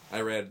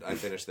 I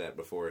finished that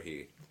before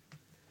he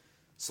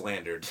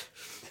slandered.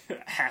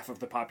 Half of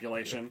the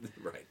population.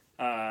 Right.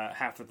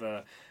 Half of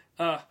the...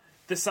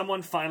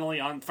 someone finally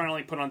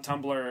put on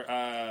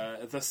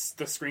Tumblr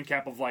the screen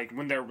cap of like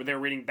when they're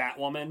reading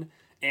Batwoman,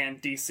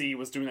 and DC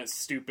was doing that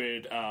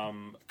stupid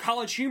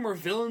college humor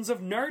villains of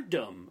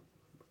nerddom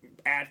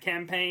ad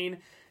campaign,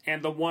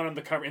 and the one on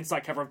the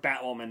inside cover of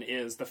Batwoman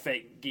is the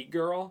fake Geek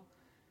Girl,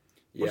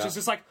 which is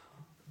just like,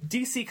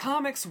 DC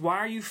Comics, why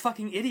are you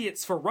fucking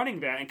idiots for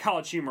running that? And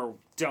College Humor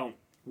don't.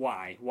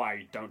 Why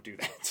don't do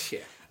that?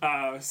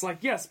 Yeah. It's like,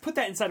 yes, put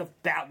that inside of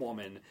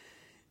Batwoman.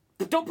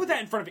 But don't put that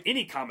in front of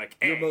any comic.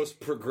 your most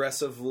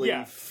progressively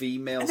Yeah.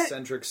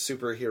 female-centric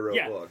superhero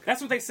Yeah, book.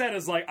 that's what they said.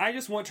 Is like, I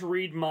just want to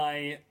read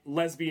my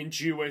lesbian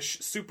Jewish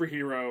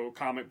superhero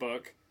comic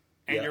book,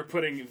 and Yeah. you're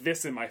putting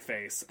this in my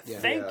face. Yeah.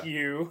 Thank Yeah.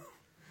 you.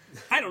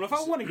 I don't know if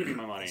I want to give you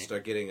my money.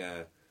 Start getting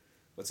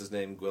what's his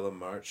name, Gwillem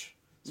March.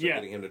 Start Yeah.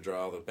 getting him to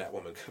draw all the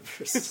Batwoman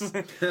covers.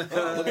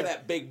 Oh, look at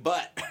that big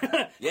butt.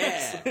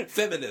 Yeah,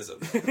 feminism.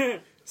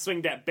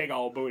 Swing that big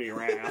old booty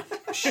around.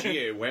 She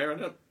ain't wearing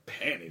her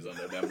panties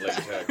under them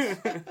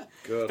latex.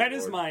 Good That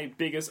is Lord. my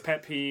biggest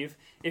pet peeve.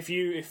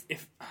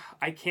 If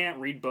I can't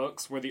read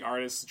books where the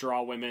artists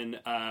draw women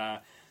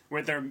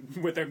with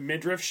their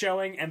midriff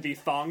showing and the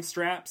thong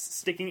straps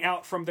sticking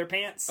out from their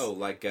pants. Oh,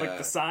 like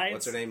the sides.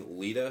 What's her name?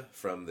 Lita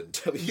from the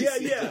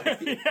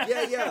WCW.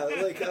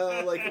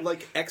 yeah.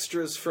 Like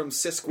extras from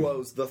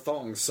Sisquo's The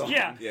Thong Song.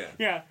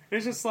 Yeah.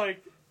 It's just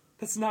like,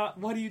 that's not.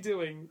 What are you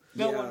doing?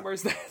 No Yeah. one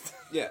wears that.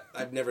 Yeah,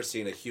 I've never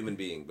seen a human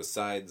being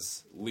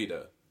besides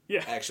Lita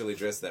actually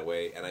dressed that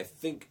way, and I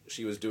think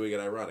she was doing it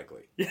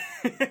ironically.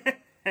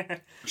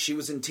 She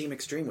was in Team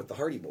Extreme with the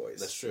Hardy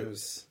Boys. That's true. It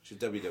was She's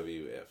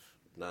WWF,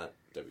 not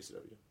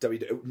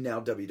WCW.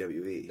 now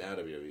WWE. Now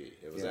WWE.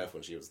 It was Yeah. F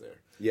when she was there.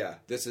 Yeah.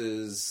 This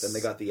is... Then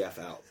they got the F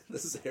out.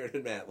 This is Aaron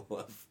and Matt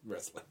love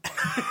wrestling.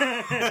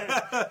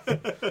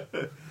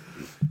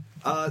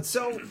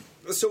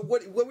 So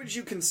what would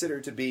you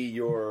consider to be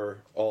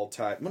your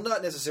all-time, well,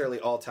 not necessarily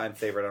all-time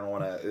favorite, I don't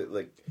want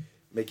to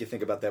make you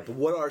think about that, but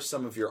what are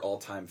some of your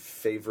all-time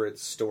favorite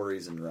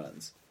stories and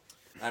runs?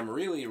 I'm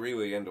really,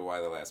 really into Why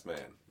the Last Man.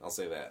 I'll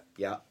say that.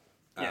 Yeah.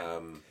 Yeah.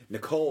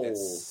 Nicole.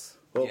 It's-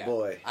 Oh yeah.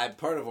 boy.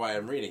 Part of why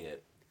I'm reading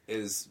it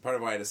is part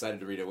of why I decided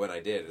to read it when I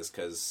did is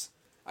because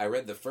I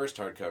read the first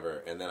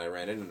hardcover and then I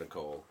ran into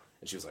Nicole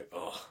and she was like,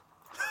 "Oh,"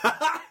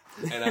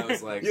 and I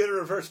was like, You had a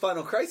reverse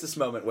Final Crisis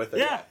moment with it.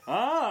 Yeah.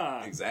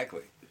 Ah.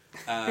 "Exactly,"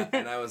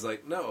 and I was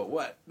like, "No,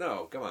 what?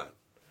 No, come on."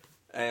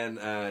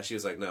 And she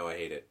was like, "No, I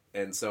hate it."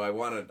 And so I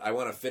want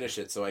to finish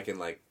it so I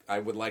can I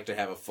would like to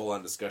have a full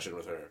on discussion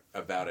with her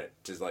about it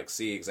to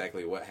see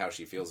exactly how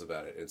she feels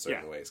about it in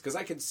certain ways because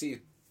I can see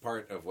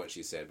part of what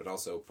she said, but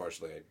also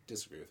partially I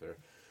disagree with her.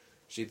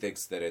 She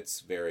thinks that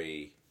it's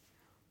very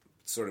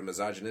sort of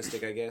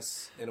misogynistic, I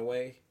guess, in a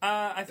way.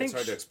 I think it's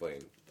hard to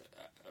explain.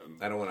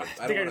 I don't want to.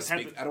 I think don't I want to just have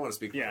speak. to- I don't want to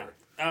speak Yeah.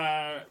 for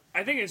her.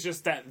 I think it's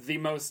just that the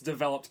most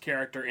developed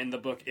character in the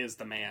book is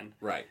the man.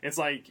 Right. It's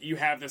like you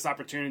have this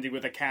opportunity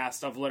with a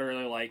cast of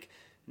literally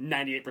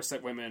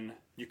 98% women.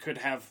 You could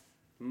have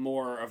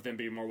more of them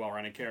be more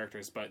well-rounded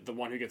characters, but the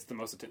one who gets the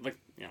most attention,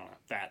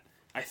 that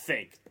I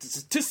think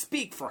to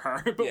speak for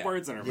her, put Yeah.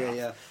 words in her Yeah,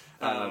 mouth.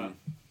 yeah.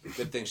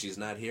 Good thing she's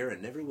not here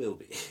and never will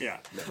be. Yeah,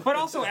 but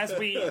also as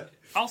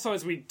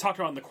we talked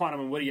about in the Quantum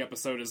and Woody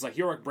episode, is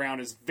Yorick Brown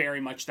is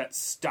very much that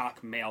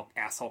stock male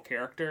asshole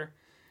character,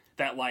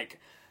 that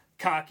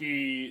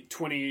cocky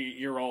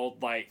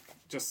 20-year-old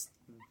just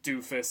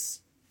doofus.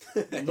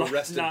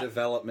 Arrested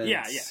Development.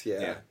 Yeah.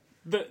 Yeah.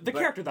 The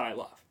character that I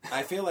love.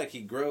 I feel like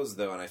he grows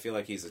though, and I feel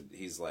like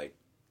he's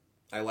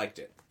I liked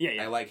it.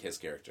 Yeah. I like his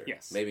character.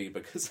 Yes. Maybe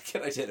because I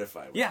can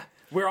identify with. Yeah,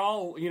 we're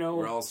all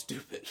We're all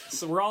stupid.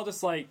 so we're all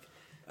just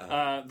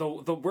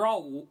we're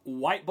all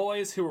white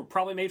boys who were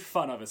probably made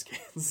fun of as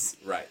kids,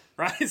 Right.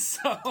 right? So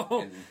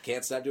And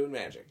can't stop doing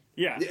magic.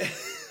 yeah.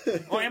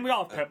 Well, and we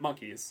all have pet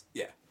monkeys.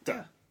 Yeah.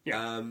 Duh.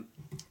 Yeah.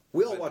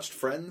 We all watched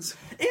Friends.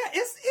 Yeah,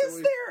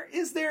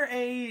 is there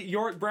a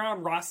Yorick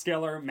Brown Ross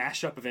Geller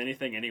mashup of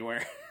anything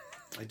anywhere?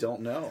 I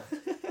don't know.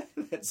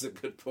 That's a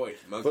good point.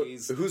 But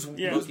Monkeys. whose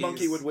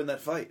monkey would win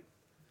that fight?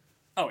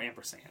 Oh,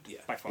 ampersand. Yeah.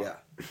 By far.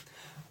 Yeah.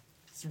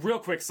 Real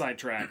quick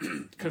sidetrack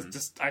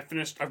because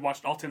I've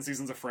watched all 10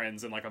 seasons of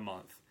Friends in a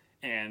month,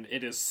 and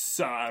it is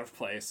so out of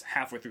place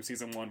halfway through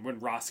season 1 when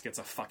Ross gets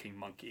a fucking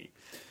monkey.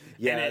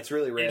 Yeah, And it's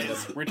really It random.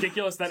 is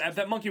ridiculous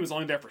that monkey was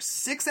only there for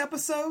 6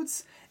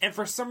 episodes, and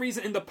for some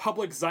reason in the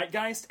public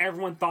zeitgeist,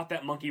 everyone thought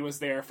that monkey was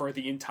there for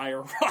the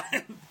entire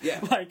run. Yeah.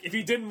 If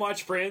you didn't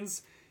watch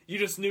Friends, you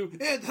just knew,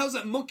 hey, how's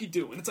that monkey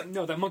doing? It's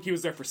no, that monkey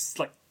was there for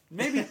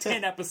maybe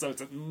 10 episodes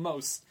at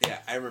most. Yeah,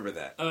 I remember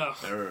that. Ugh.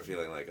 I remember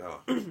feeling oh,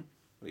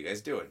 what are you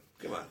guys doing?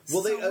 Come on.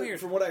 Well, So weird.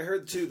 from what I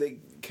heard too, they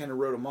kind of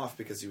wrote him off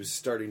because he was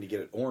starting to get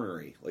it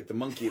ornery, like the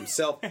monkey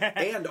himself,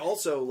 and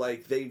also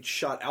they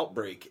shot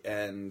Outbreak,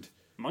 and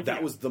Monkey.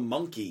 that was the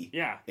monkey.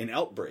 Yeah. In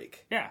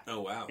Outbreak. Yeah.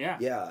 Oh, wow. Yeah.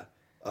 Yeah.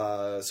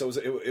 So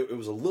it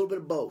was a little bit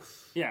of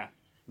both. Yeah.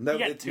 No, You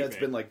got it's two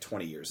been big.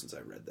 20 years since I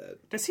read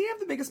that. Does he have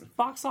the biggest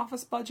box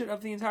office budget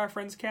of the entire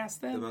Friends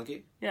cast then? The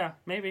monkey? Yeah,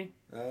 maybe.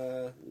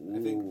 I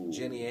think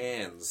Jenny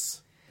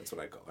Ann's. That's what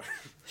I call her.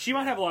 She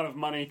might have a lot of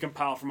money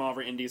compiled from all of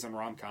her indies and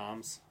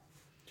rom-coms.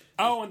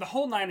 Oh, and the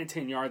whole 9 and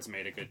 10 Yards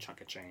made a good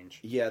chunk of change.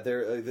 Yeah,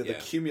 they're Yeah.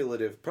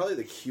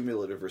 the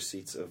cumulative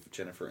receipts of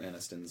Jennifer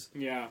Aniston's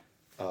Yeah.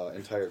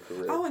 entire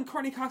career. Oh, and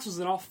Courtney Cox was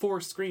in all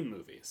 4 Scream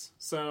movies.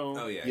 So,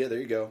 Oh, yeah. Yeah, there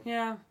you go.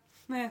 yeah.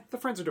 The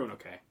Friends are doing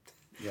okay.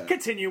 Yeah.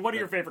 Continue. What are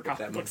your favorite comic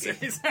that book monkey.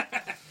 series?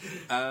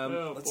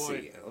 Let's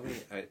boy.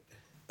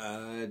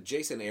 see.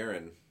 Jason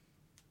Aaron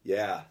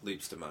Yeah.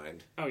 leaps to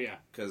mind Oh, yeah.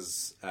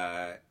 because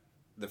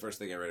the first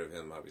thing I read of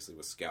him obviously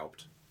was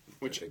Scalped,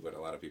 which I think what a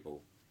lot of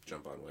people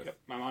jump on with.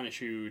 I'm on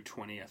issue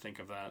 20, I think,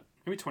 of that.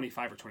 Maybe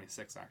 25 or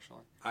 26,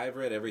 actually. I've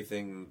read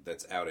everything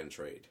that's out in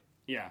trade,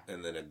 Yeah.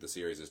 and then the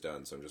series is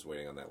done, so I'm just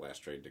waiting on that last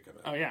trade to come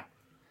out. Oh, yeah.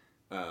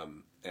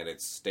 And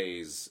it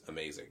stays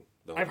amazing.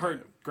 The whole I've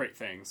heard time. great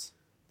things.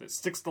 That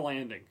sticks the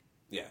landing.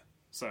 Yeah.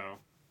 So,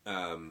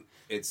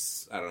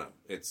 It's I don't know.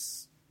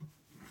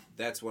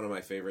 That's one of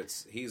my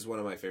favorites. He's one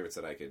of my favorites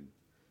that I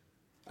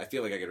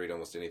feel like I could read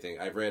almost anything.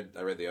 I read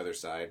The Other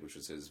Side, which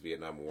was his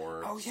Vietnam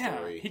War oh, yeah.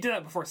 story. He did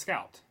that before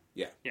Scalped.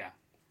 Yeah. Yeah.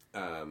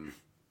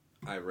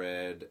 I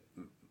read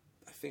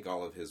I think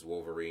all of his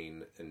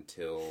Wolverine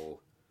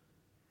until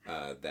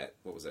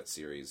what was that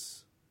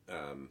series?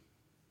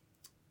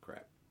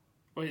 Crap.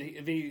 Well,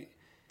 There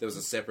was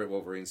a separate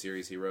Wolverine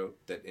series he wrote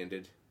that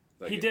ended.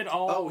 he did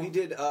all. Oh, he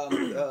did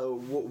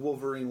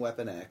Wolverine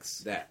Weapon X.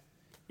 That.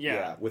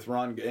 Yeah. With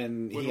Ron,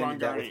 and With he Ron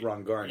ended that with Garney.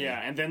 Ron Garney. Yeah,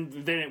 and then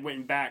it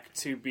went back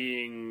to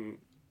being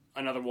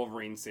another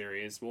Wolverine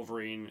series.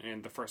 Wolverine,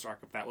 and the first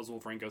arc of that was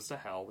Wolverine Goes to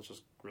Hell, which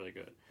was really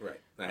good. Right.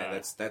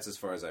 That's as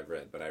far as I've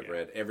read, but I've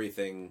read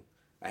everything.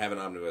 I have an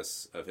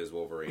omnibus of his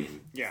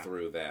Wolverine Yeah.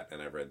 through that,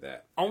 and I've read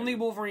that. Only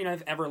Wolverine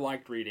I've ever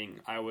liked reading,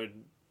 I would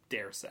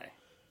dare say,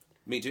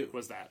 Me too.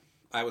 was that.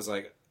 I was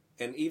like,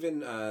 and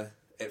even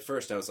at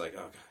first I was like,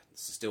 oh god,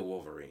 this is still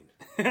Wolverine.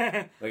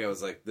 I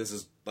was like, this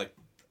is like,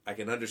 I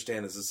can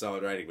understand this is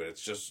solid writing, but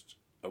it's just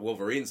a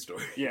Wolverine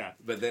story. Yeah.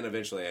 But then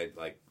eventually I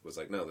was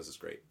like, no, this is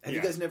great. Have you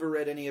Yeah. guys never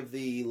read any of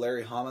the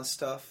Larry Hama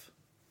stuff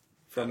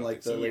from don't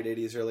like think the so. late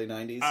 '80s, early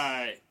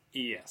 '90s?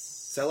 Yes.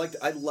 So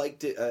I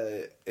liked it.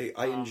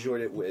 I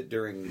enjoyed it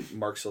during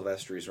Mark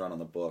Silvestri's run on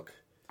the book.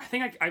 I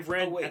think I've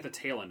read Oh, wait. at the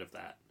tail end of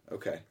that.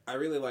 Okay. I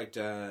really liked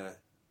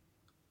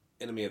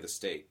Enemy of the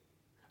State.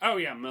 Oh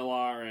yeah,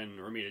 Millar and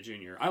Romita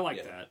Jr. I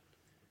like that.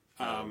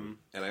 And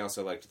I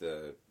also liked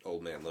the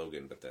Old Man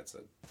Logan, but that's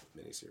a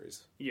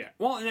miniseries. Yeah.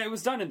 Well, and it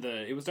was done at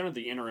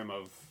the interim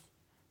of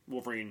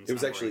Wolverine's It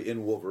was numbering. actually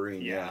in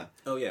Wolverine. Yeah.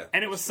 Oh yeah,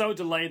 And it was so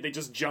delayed they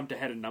just jumped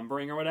ahead of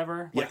numbering or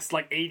whatever. Yeah.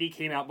 Like 80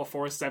 came out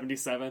before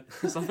 77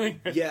 or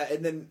something. Yeah,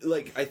 and then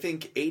like I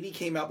think 80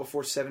 came out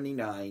before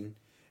 79,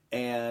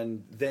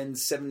 and then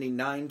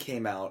 79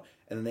 came out,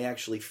 and then they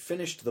actually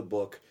finished the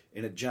book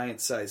in a giant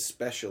size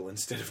special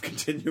instead of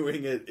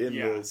continuing it in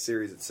Yeah. the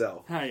series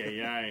itself.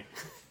 Ay.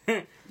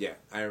 yeah.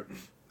 I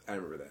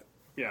remember that.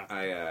 Yeah.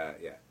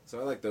 Yeah. So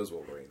I like those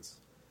Wolverines.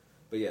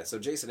 But yeah, so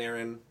Jason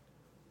Aaron,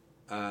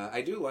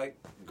 I do like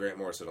Grant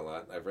Morrison a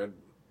lot. I've read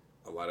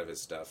a lot of his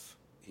stuff.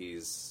 He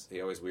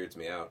always weirds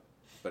me out,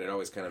 but it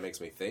always kind of makes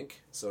me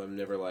think. So I'm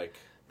never like,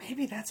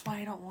 Maybe that's why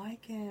I don't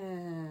like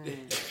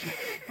it.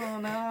 Oh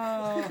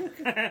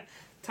no.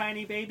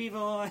 Tiny baby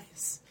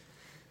voice.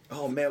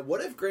 Oh man,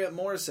 what if Grant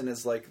Morrison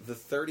is like the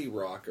 30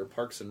 Rock or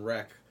Parks and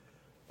Rec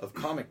of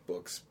comic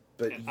books,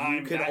 but And you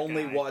I'm can that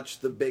only guy. watch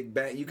the Big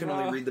Bang. You can No.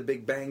 only read the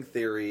Big Bang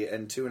Theory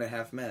and Two and a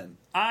Half Men.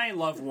 I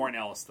love Warren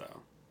Ellis though.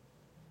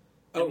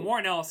 And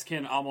Warren Ellis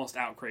can almost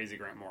out crazy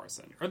Grant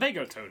Morrison, or they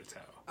go toe to toe.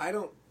 I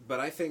don't. But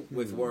I think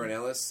with Warren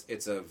Ellis,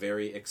 it's a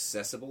very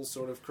accessible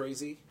sort of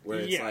crazy, where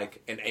it's Yeah.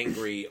 like an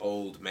angry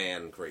old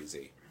man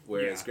crazy.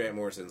 Whereas Yeah. Grant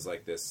Morrison's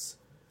like this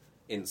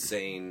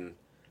insane,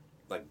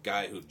 like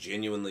guy who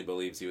genuinely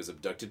believes he was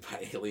abducted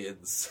by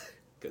aliens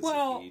because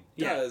Well, he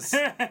yeah. does.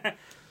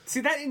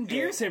 See, that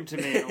endears him to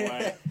me in a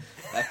way.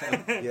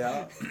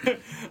 Yeah.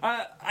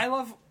 I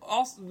love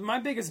also my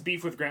biggest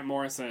beef with Grant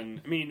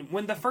Morrison. I mean,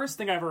 when the first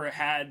thing I ever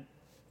had,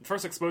 the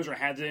first exposure I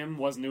had to him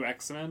was New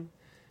X-Men,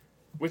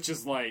 which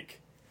is like,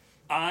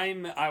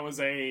 I was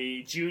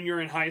a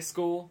junior in high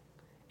school,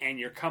 and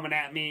you're coming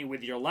at me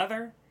with your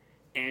leather,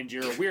 and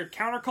your weird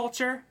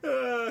counterculture,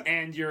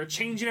 and you're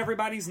changing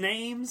everybody's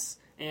names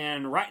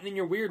and writing in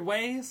your weird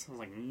ways. I was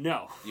like,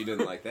 no. You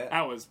didn't like that?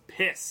 I was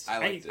pissed. I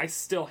liked it. I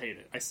still hate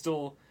it.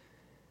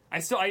 I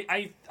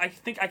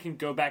think I can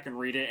go back and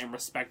read it and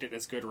respect it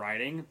as good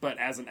writing, but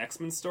as an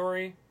X-Men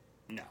story,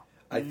 no.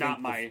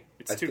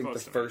 It's I too think close the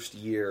to me. first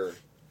year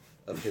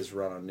of his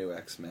run on New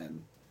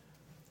X-Men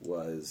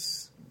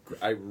was...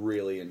 I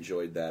really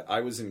enjoyed that.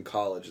 I was in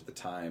college at the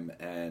time,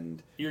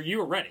 and... You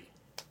were ready.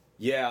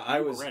 Yeah, I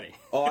were was ready.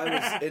 Oh, I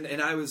was,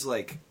 and I was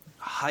like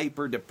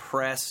hyper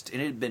depressed,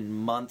 and it had been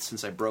months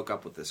since I broke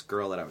up with this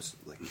girl that I was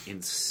like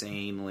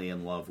insanely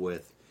in love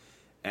with,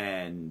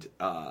 and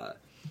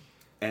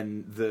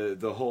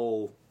the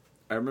whole.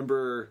 I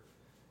remember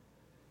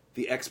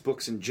the X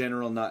books in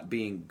general not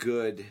being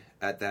good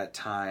at that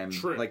time.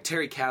 True. Like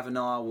Terry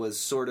Kavanagh was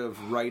sort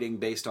of writing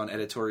based on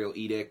editorial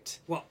edict,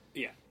 Well,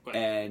 yeah. But,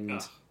 and.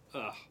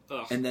 ugh.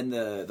 And then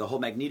the whole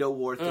Magneto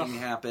War thing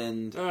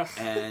happened,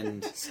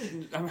 and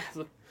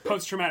The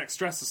post-traumatic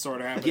stress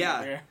disorder happened. Yeah.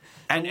 over here.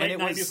 And- The and late it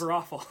was- 90s were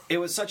awful. it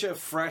was such a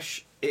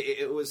fresh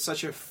it was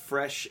such a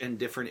fresh and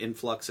different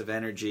influx of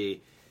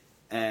energy,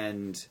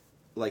 and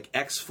like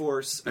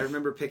X-Force, I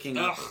remember picking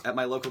up Ugh. at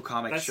my local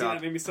comic That scene shop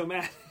that made me so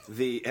mad.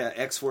 the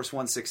X-Force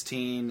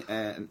 116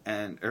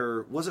 and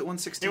or was it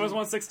 116? It was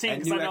 116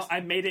 And because New I know X- I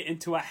made it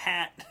into a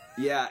hat.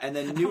 yeah, and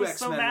then New was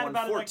so X-Men mad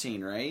about it, like-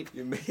 114, right?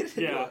 You made it.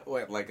 Yeah.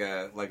 What? Like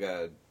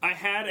a. I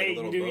had Like a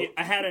little boat?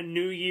 I had a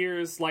New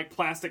Year's like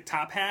plastic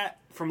top hat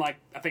from like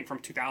I think from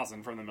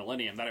 2000 from the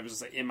Millennium that it was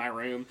just like, in my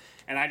room,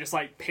 and I just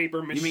like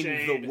paper mache. You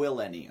mean the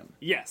Millennium?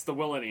 Yes, the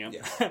Millennium.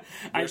 Yeah.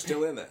 I You're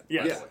still in that.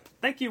 Yes. Yeah.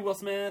 Thank you, Will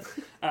Smith.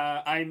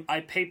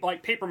 I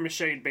paper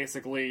mache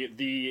basically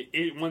the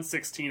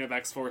 116 of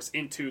X Force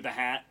into the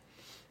hat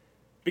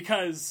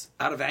because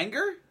Out of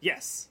anger?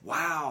 yes,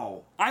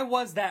 Wow. I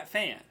was that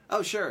fan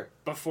Oh, sure.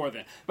 before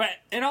then. But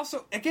and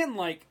also again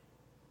like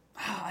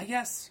I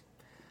guess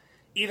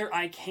either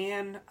I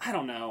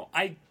don't know.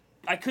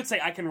 I could say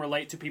I can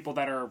relate to people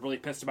that are really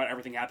pissed about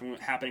everything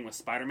happening with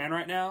Spider-Man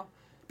right now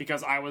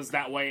because I was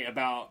that way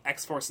about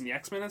X-Force and the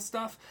X-Men and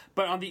stuff.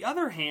 But on the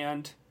other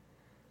hand,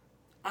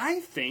 I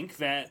think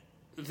that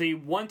the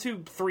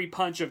 1-2-3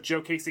 punch of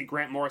Joe Casey,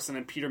 Grant Morrison,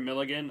 and Peter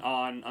Milligan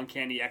on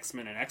Uncanny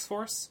X-Men and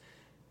X-Force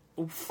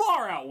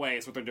far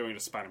outweighs what they're doing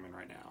to Spider-Man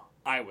right now,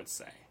 I would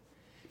say.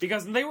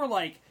 Because they were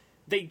like,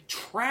 they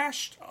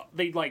trashed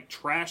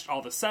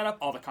all the setup,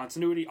 all the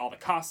continuity, all the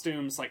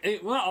costumes, well,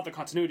 not all the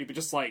continuity, but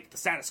just like the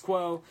status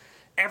quo.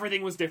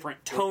 Everything was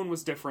different. Tone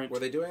was different. Were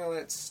they doing all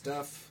that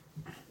stuff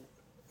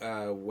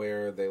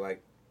where they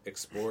like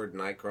explored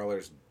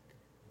Nightcrawler's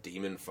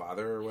demon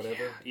father or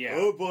whatever? Yeah.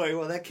 Oh boy,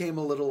 well that came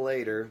a little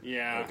later.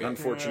 Yeah. Okay.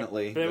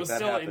 Unfortunately, But it was that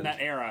still happened. in that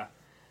era.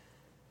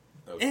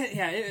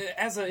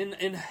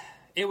 Okay.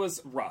 It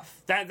was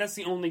rough. That's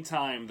the only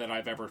time that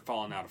I've ever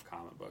fallen out of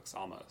comic books,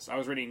 almost. I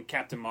was reading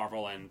Captain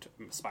Marvel and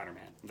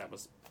Spider-Man. That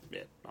was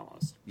it,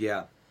 almost.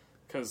 Yeah.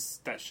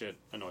 Because that shit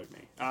annoyed me.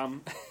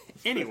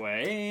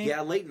 Anyway.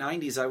 Yeah, late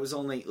 90s, I was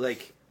only,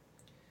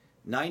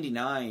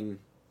 99,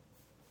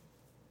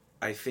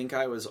 I think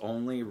I was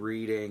only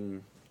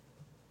reading...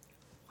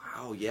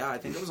 oh yeah, I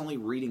think I was only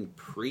reading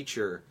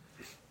Preacher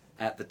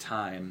at the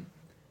time,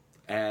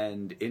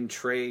 and in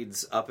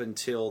trades up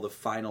until the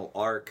final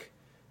arc,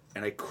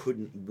 and I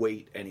couldn't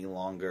wait any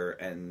longer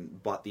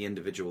and bought the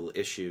individual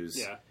issues.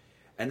 Yeah.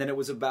 And then it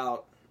was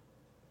about,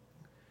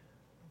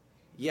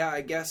 yeah,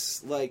 I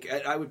guess, like,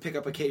 I would pick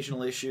up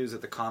occasional issues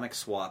at the comic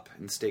swap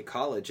in State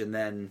College, and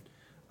then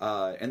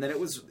it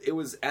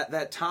was at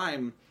that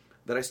time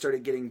that I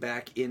started getting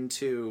back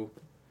into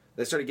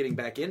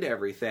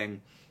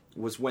everything,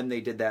 was when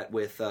they did that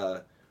with,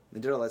 they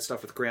did all that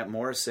stuff with Grant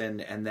Morrison,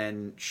 and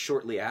then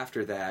shortly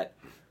after that,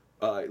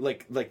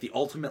 like the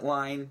Ultimate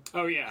line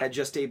had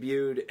just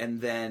debuted, and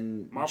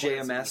then Marvel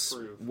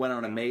JMS went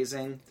on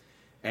Amazing,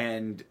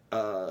 and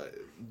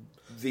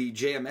the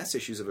JMS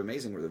issues of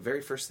Amazing were the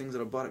very first things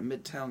that I bought at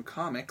Midtown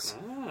Comics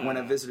when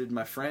I visited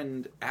my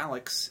friend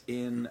Alex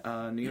in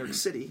New York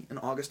City in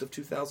August of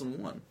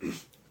 2001.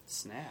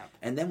 Snap.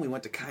 And then we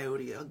went to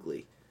Coyote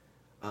Ugly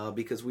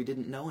because we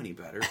didn't know any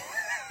better,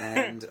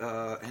 and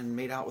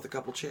made out with a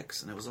couple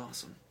chicks, and it was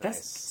awesome.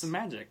 That's some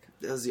magic.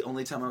 That was the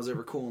only time I was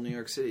ever cool in New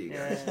York City, you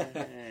guys.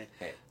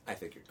 Hey, I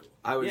think you're cool.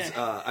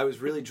 I was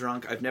really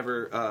drunk. I've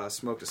never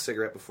smoked a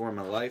cigarette before in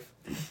my life,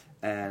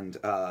 and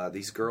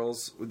these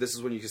girls. This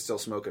is when you could still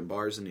smoke in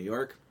bars in New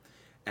York,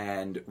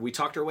 and we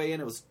talked our way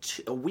in. It was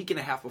a week and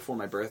a half before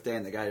my birthday,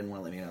 and the guy didn't want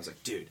to let me in. I was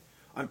like, "Dude,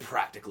 I'm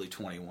practically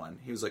 21."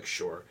 He was like,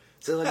 "Sure."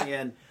 So let me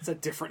in. It's a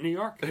different New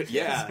York.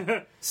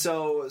 Yeah.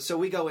 So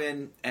we go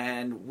in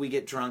and we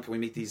get drunk and we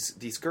meet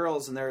these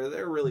girls, and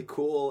they're really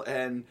cool,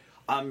 and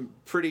I'm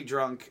pretty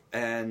drunk,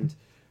 and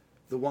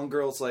the one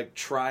girl's like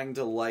trying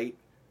to light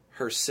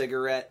her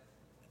cigarette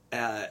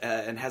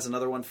and has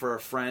another one for a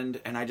friend,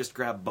 and I just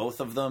grab both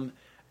of them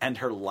and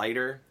her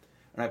lighter,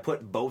 and I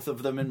put both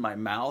of them in my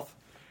mouth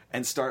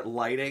and start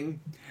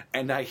lighting,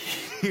 and I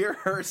hear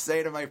her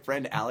say to my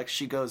friend Alex,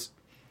 she goes,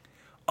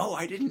 "Oh,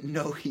 I didn't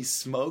know he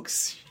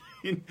smokes."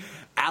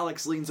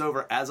 Alex leans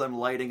over as I'm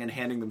lighting and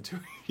handing them to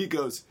her. He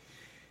goes,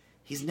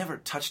 "He's never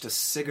touched a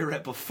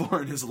cigarette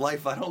before in his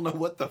life. I don't know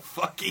what the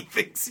fuck he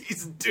thinks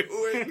he's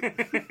doing."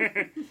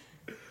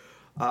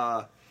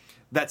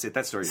 That's it.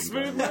 That story didn't go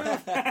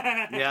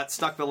anywhere. Yeah, it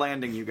stuck the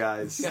landing, you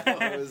guys. It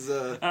was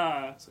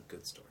It's a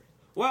good story.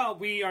 Well,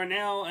 we are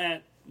now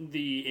at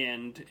the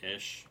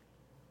end-ish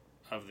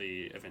of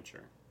the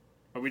adventure.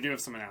 But we do have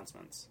some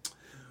announcements.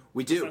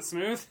 we do. Was that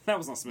smooth? That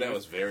was not smooth. That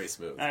was very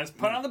smooth. I just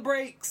put on the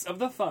brakes of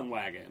the fun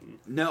wagon.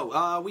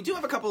 No, we do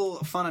have a couple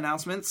fun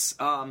announcements.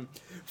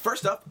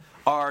 First up,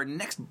 our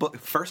next book.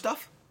 First up.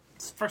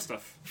 First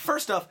off.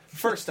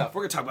 We're going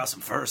to talk about some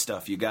first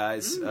stuff, you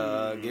guys.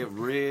 Get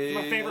real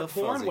My favorite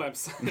porn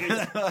fuzzy.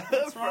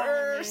 website.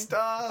 First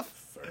stuff.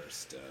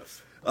 First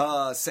stuff.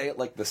 Say it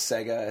like the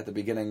Sega at the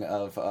beginning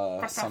of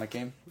Sonic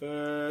game.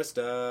 First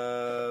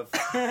stuff.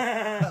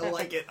 I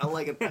like it.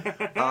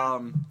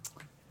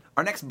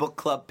 Our next book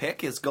club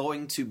pick is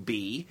going to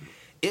be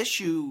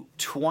issue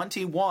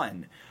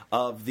 21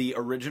 of the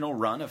original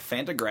run of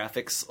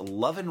Fantagraphics'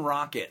 Love and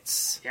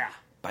Rockets. Yeah.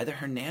 By the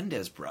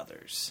Hernandez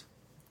brothers.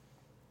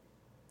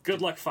 Good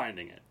luck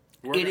finding it.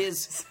 It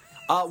is.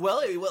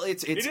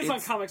 It's It is on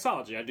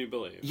Comixology, I do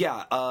believe.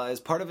 Yeah, as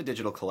part of a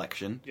digital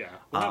collection. Yeah,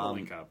 we'll have a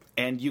link up.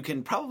 And you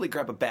can probably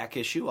grab a back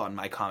issue on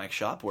My Comic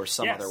Shop or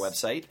some other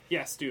website.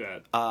 Yes, do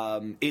that.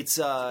 It's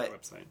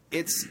website.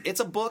 It's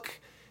a book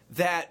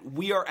that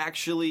we are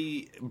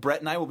actually, Brett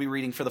and I will be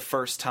reading for the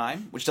first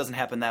time, which doesn't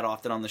happen that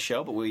often on the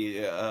show, but we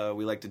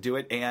like to do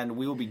it, and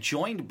we will be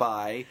joined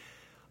by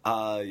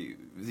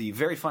the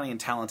very funny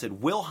and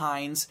talented Will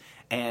Hines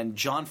and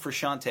John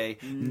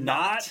Frusciante,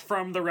 Not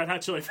from the Red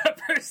Hot Chili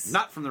Peppers.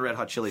 not from the Red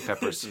Hot Chili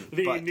Peppers,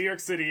 The but New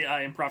York City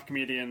improv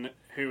comedian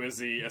who is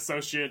the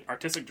associate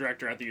artistic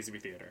director at the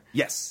UCB Theater.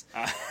 yes,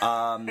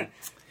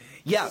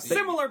 yeah,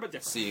 Similar but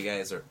different. So you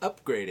guys are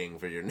upgrading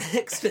for your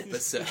next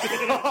episode.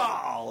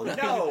 Oh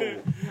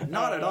no,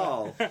 not at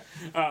all.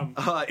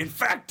 In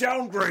fact,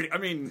 downgrading. I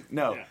mean,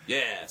 no. Yeah.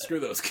 Yeah, screw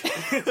those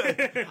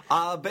guys.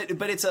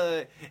 But it's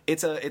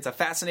a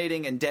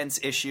fascinating and dense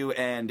issue,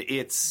 and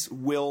it's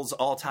Will's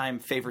all-time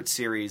favorite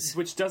series.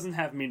 Which doesn't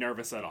have me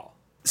nervous at all.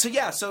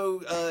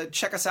 So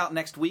check us out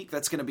next week.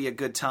 That's going to be a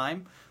good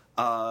time.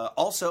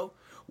 Also,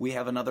 we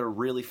have another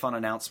really fun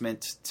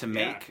announcement to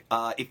make.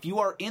 If you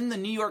are in the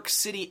New York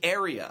City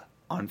area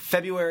on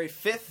February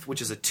 5th,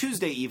 which is a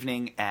Tuesday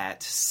evening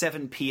at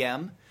 7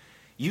 p.m.,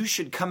 you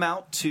should come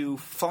out to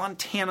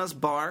Fontana's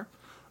Bar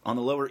on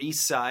the Lower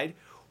East Side,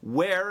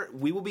 where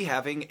we will be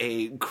having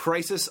a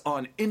Crisis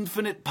on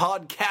Infinite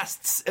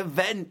Podcasts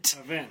event.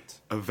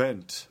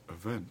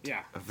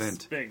 Yeah.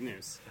 It's big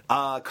news.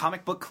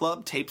 Comic Book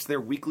Club tapes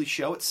their weekly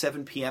show at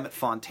 7 p.m. at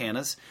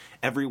Fontana's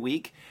every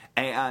week.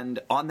 And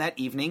on that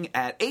evening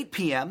at 8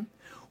 p.m.,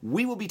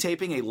 we will be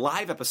taping a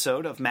live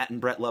episode of Matt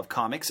and Brett Love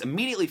Comics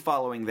immediately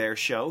following their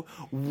show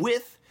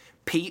with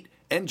Pete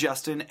and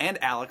Justin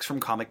and Alex from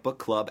Comic Book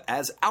Club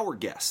as our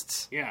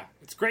guests. Yeah.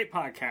 It's a great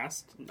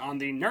podcast on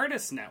the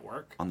Nerdist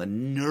Network. On the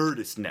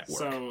Nerdist Network.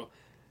 So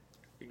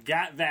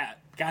got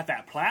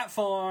that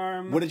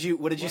platform. What did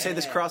you say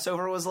this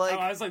crossover was like? Oh,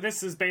 I was like,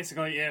 this is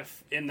basically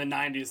if in the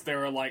 90s they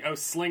were like, oh,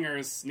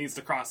 Slingers needs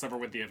to cross over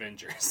with the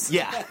Avengers.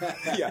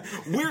 Yeah.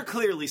 We're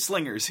clearly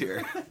Slingers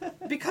here.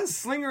 Because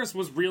Slingers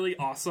was really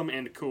awesome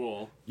and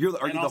cool. Are you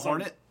And the also,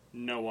 Hornet?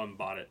 No one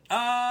bought it.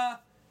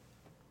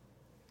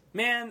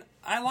 Man,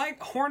 I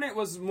like Hornet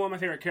was one of my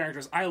favorite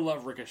characters. I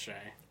love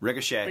Ricochet.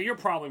 Ricochet. But you're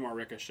probably more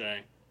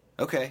Ricochet.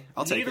 Okay,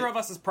 I'll take Neither it. of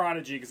us is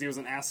Prodigy because he was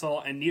an asshole,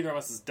 and neither of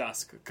us is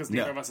Dusk because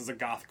neither No. of us is a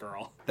goth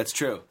girl. That's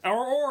true.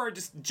 Or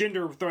just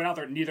gender thrown out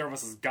there, neither of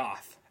us is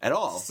goth. At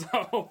all.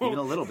 So Even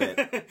a little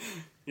bit.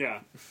 yeah.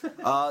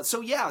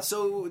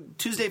 So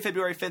Tuesday,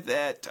 February 5th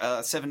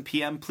at 7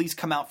 p.m. Please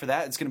come out for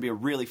that. It's going to be a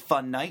really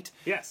fun night.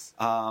 Yes.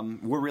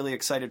 We're really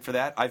excited for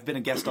that. I've been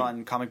a guest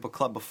on Comic Book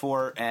Club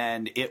before,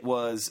 and it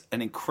was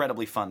an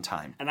incredibly fun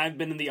time. And I've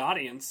been in the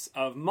audience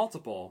of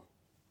multiple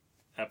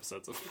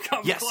episodes of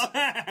Comic Yes,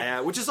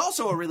 Club. which is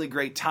also a really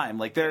great time.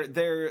 Like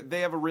they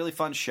have a really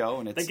fun show,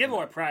 and it's They give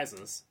away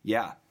prizes.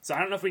 yeah. So I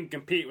don't know if we can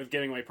compete with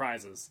giving away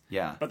prizes.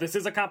 Yeah. But this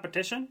is a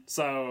competition,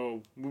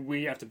 so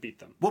we have to beat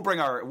them. We'll bring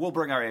our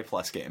A+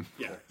 game.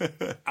 Yeah.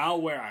 I'll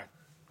wear a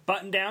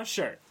button-down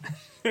shirt.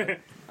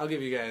 I'll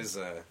give you guys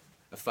a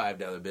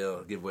 $5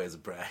 bill giveaway as a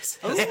prize.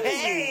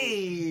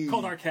 Hey!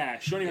 Cold hard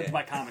cash. You don't even have to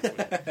buy comics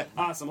with it.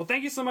 Awesome. Well,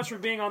 thank you so much for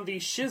being on the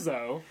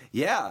Shizzo.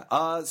 Yeah.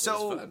 was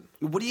So fun.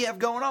 what do you have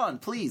going on?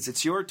 Please,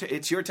 it's your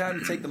time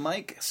to take the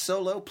mic.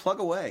 Solo, plug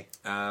away.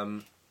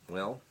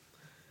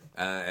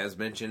 As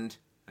mentioned,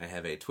 I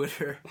have a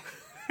Twitter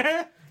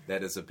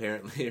that is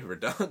apparently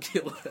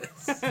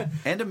redonkulous.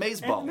 And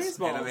Amazeballs.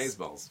 Amazeballs. And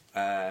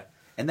Amazeballs.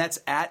 And that's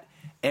at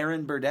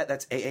Aaron Burdett.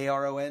 That's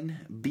AARON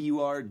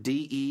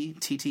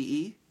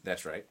BURDETTE.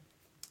 That's right.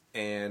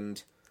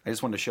 And I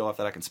just wanted to show off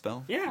that I can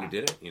spell. Yeah. you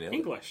did it. You know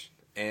English.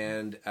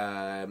 And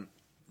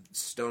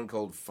Stone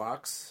Cold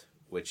Fox,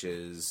 which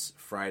is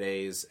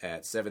Fridays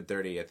at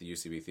 7:30 at the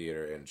UCB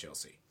Theater in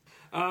Chelsea.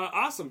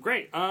 Awesome.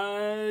 Great.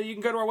 You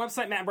can go to our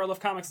website,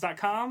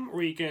 mattbarlovecomics.com,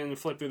 where you can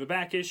flip through the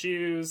back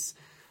issues,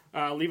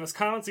 leave us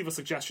comments, leave us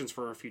suggestions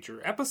for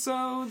future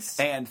episodes.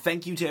 And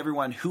thank you to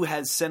everyone who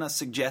has sent us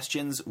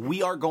suggestions.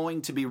 We are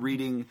going to be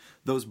reading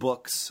those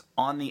books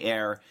on the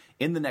air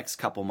in the next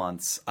couple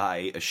months.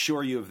 I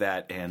assure you of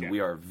that, and we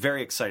are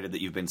very excited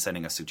that you've been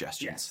sending us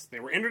suggestions. Yes, they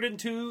were entered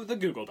into the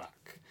Google Doc.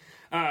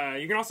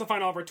 You can also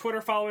find all of our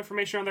Twitter follow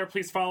information on there.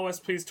 Please follow us.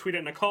 Please tweet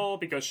at Nicole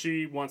because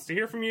she wants to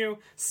hear from you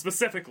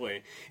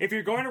specifically. If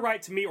you're going to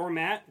write to me or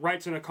Matt,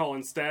 write to Nicole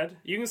instead.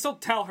 You can still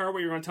tell her what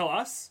you're going to tell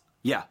us,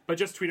 Yeah, but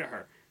just tweet at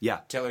her. yeah.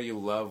 Tell her you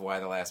love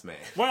Why the Last Man.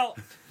 Well,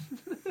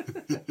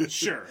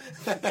 sure.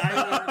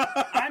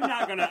 I'm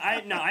not gonna.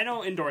 I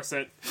don't endorse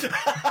it.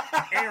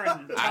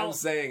 Aaron, I'm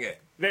saying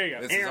it. there you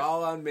go. This Aaron, is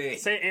all on me.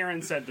 Say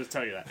Aaron said to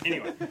tell you that.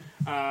 Anyway,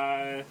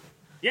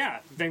 yeah,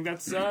 I think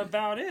that's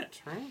about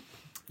it, right?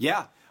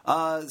 Yeah.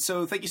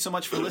 So thank you so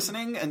much for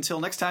listening.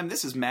 Until next time,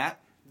 this is Matt.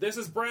 This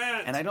is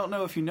Brent. And I don't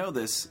know if you know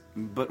this,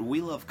 but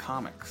we love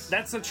comics.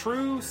 That's a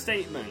true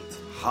statement.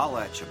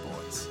 Holla at you,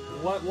 boys.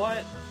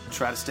 What?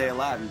 Try to stay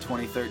alive in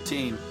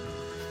 2013.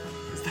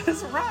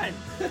 That's a rhyme.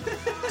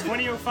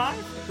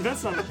 2005?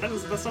 That's not a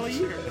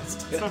year.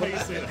 That's not how you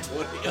say that.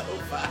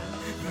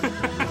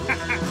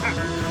 2005.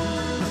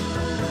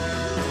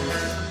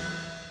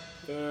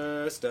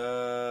 First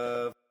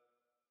of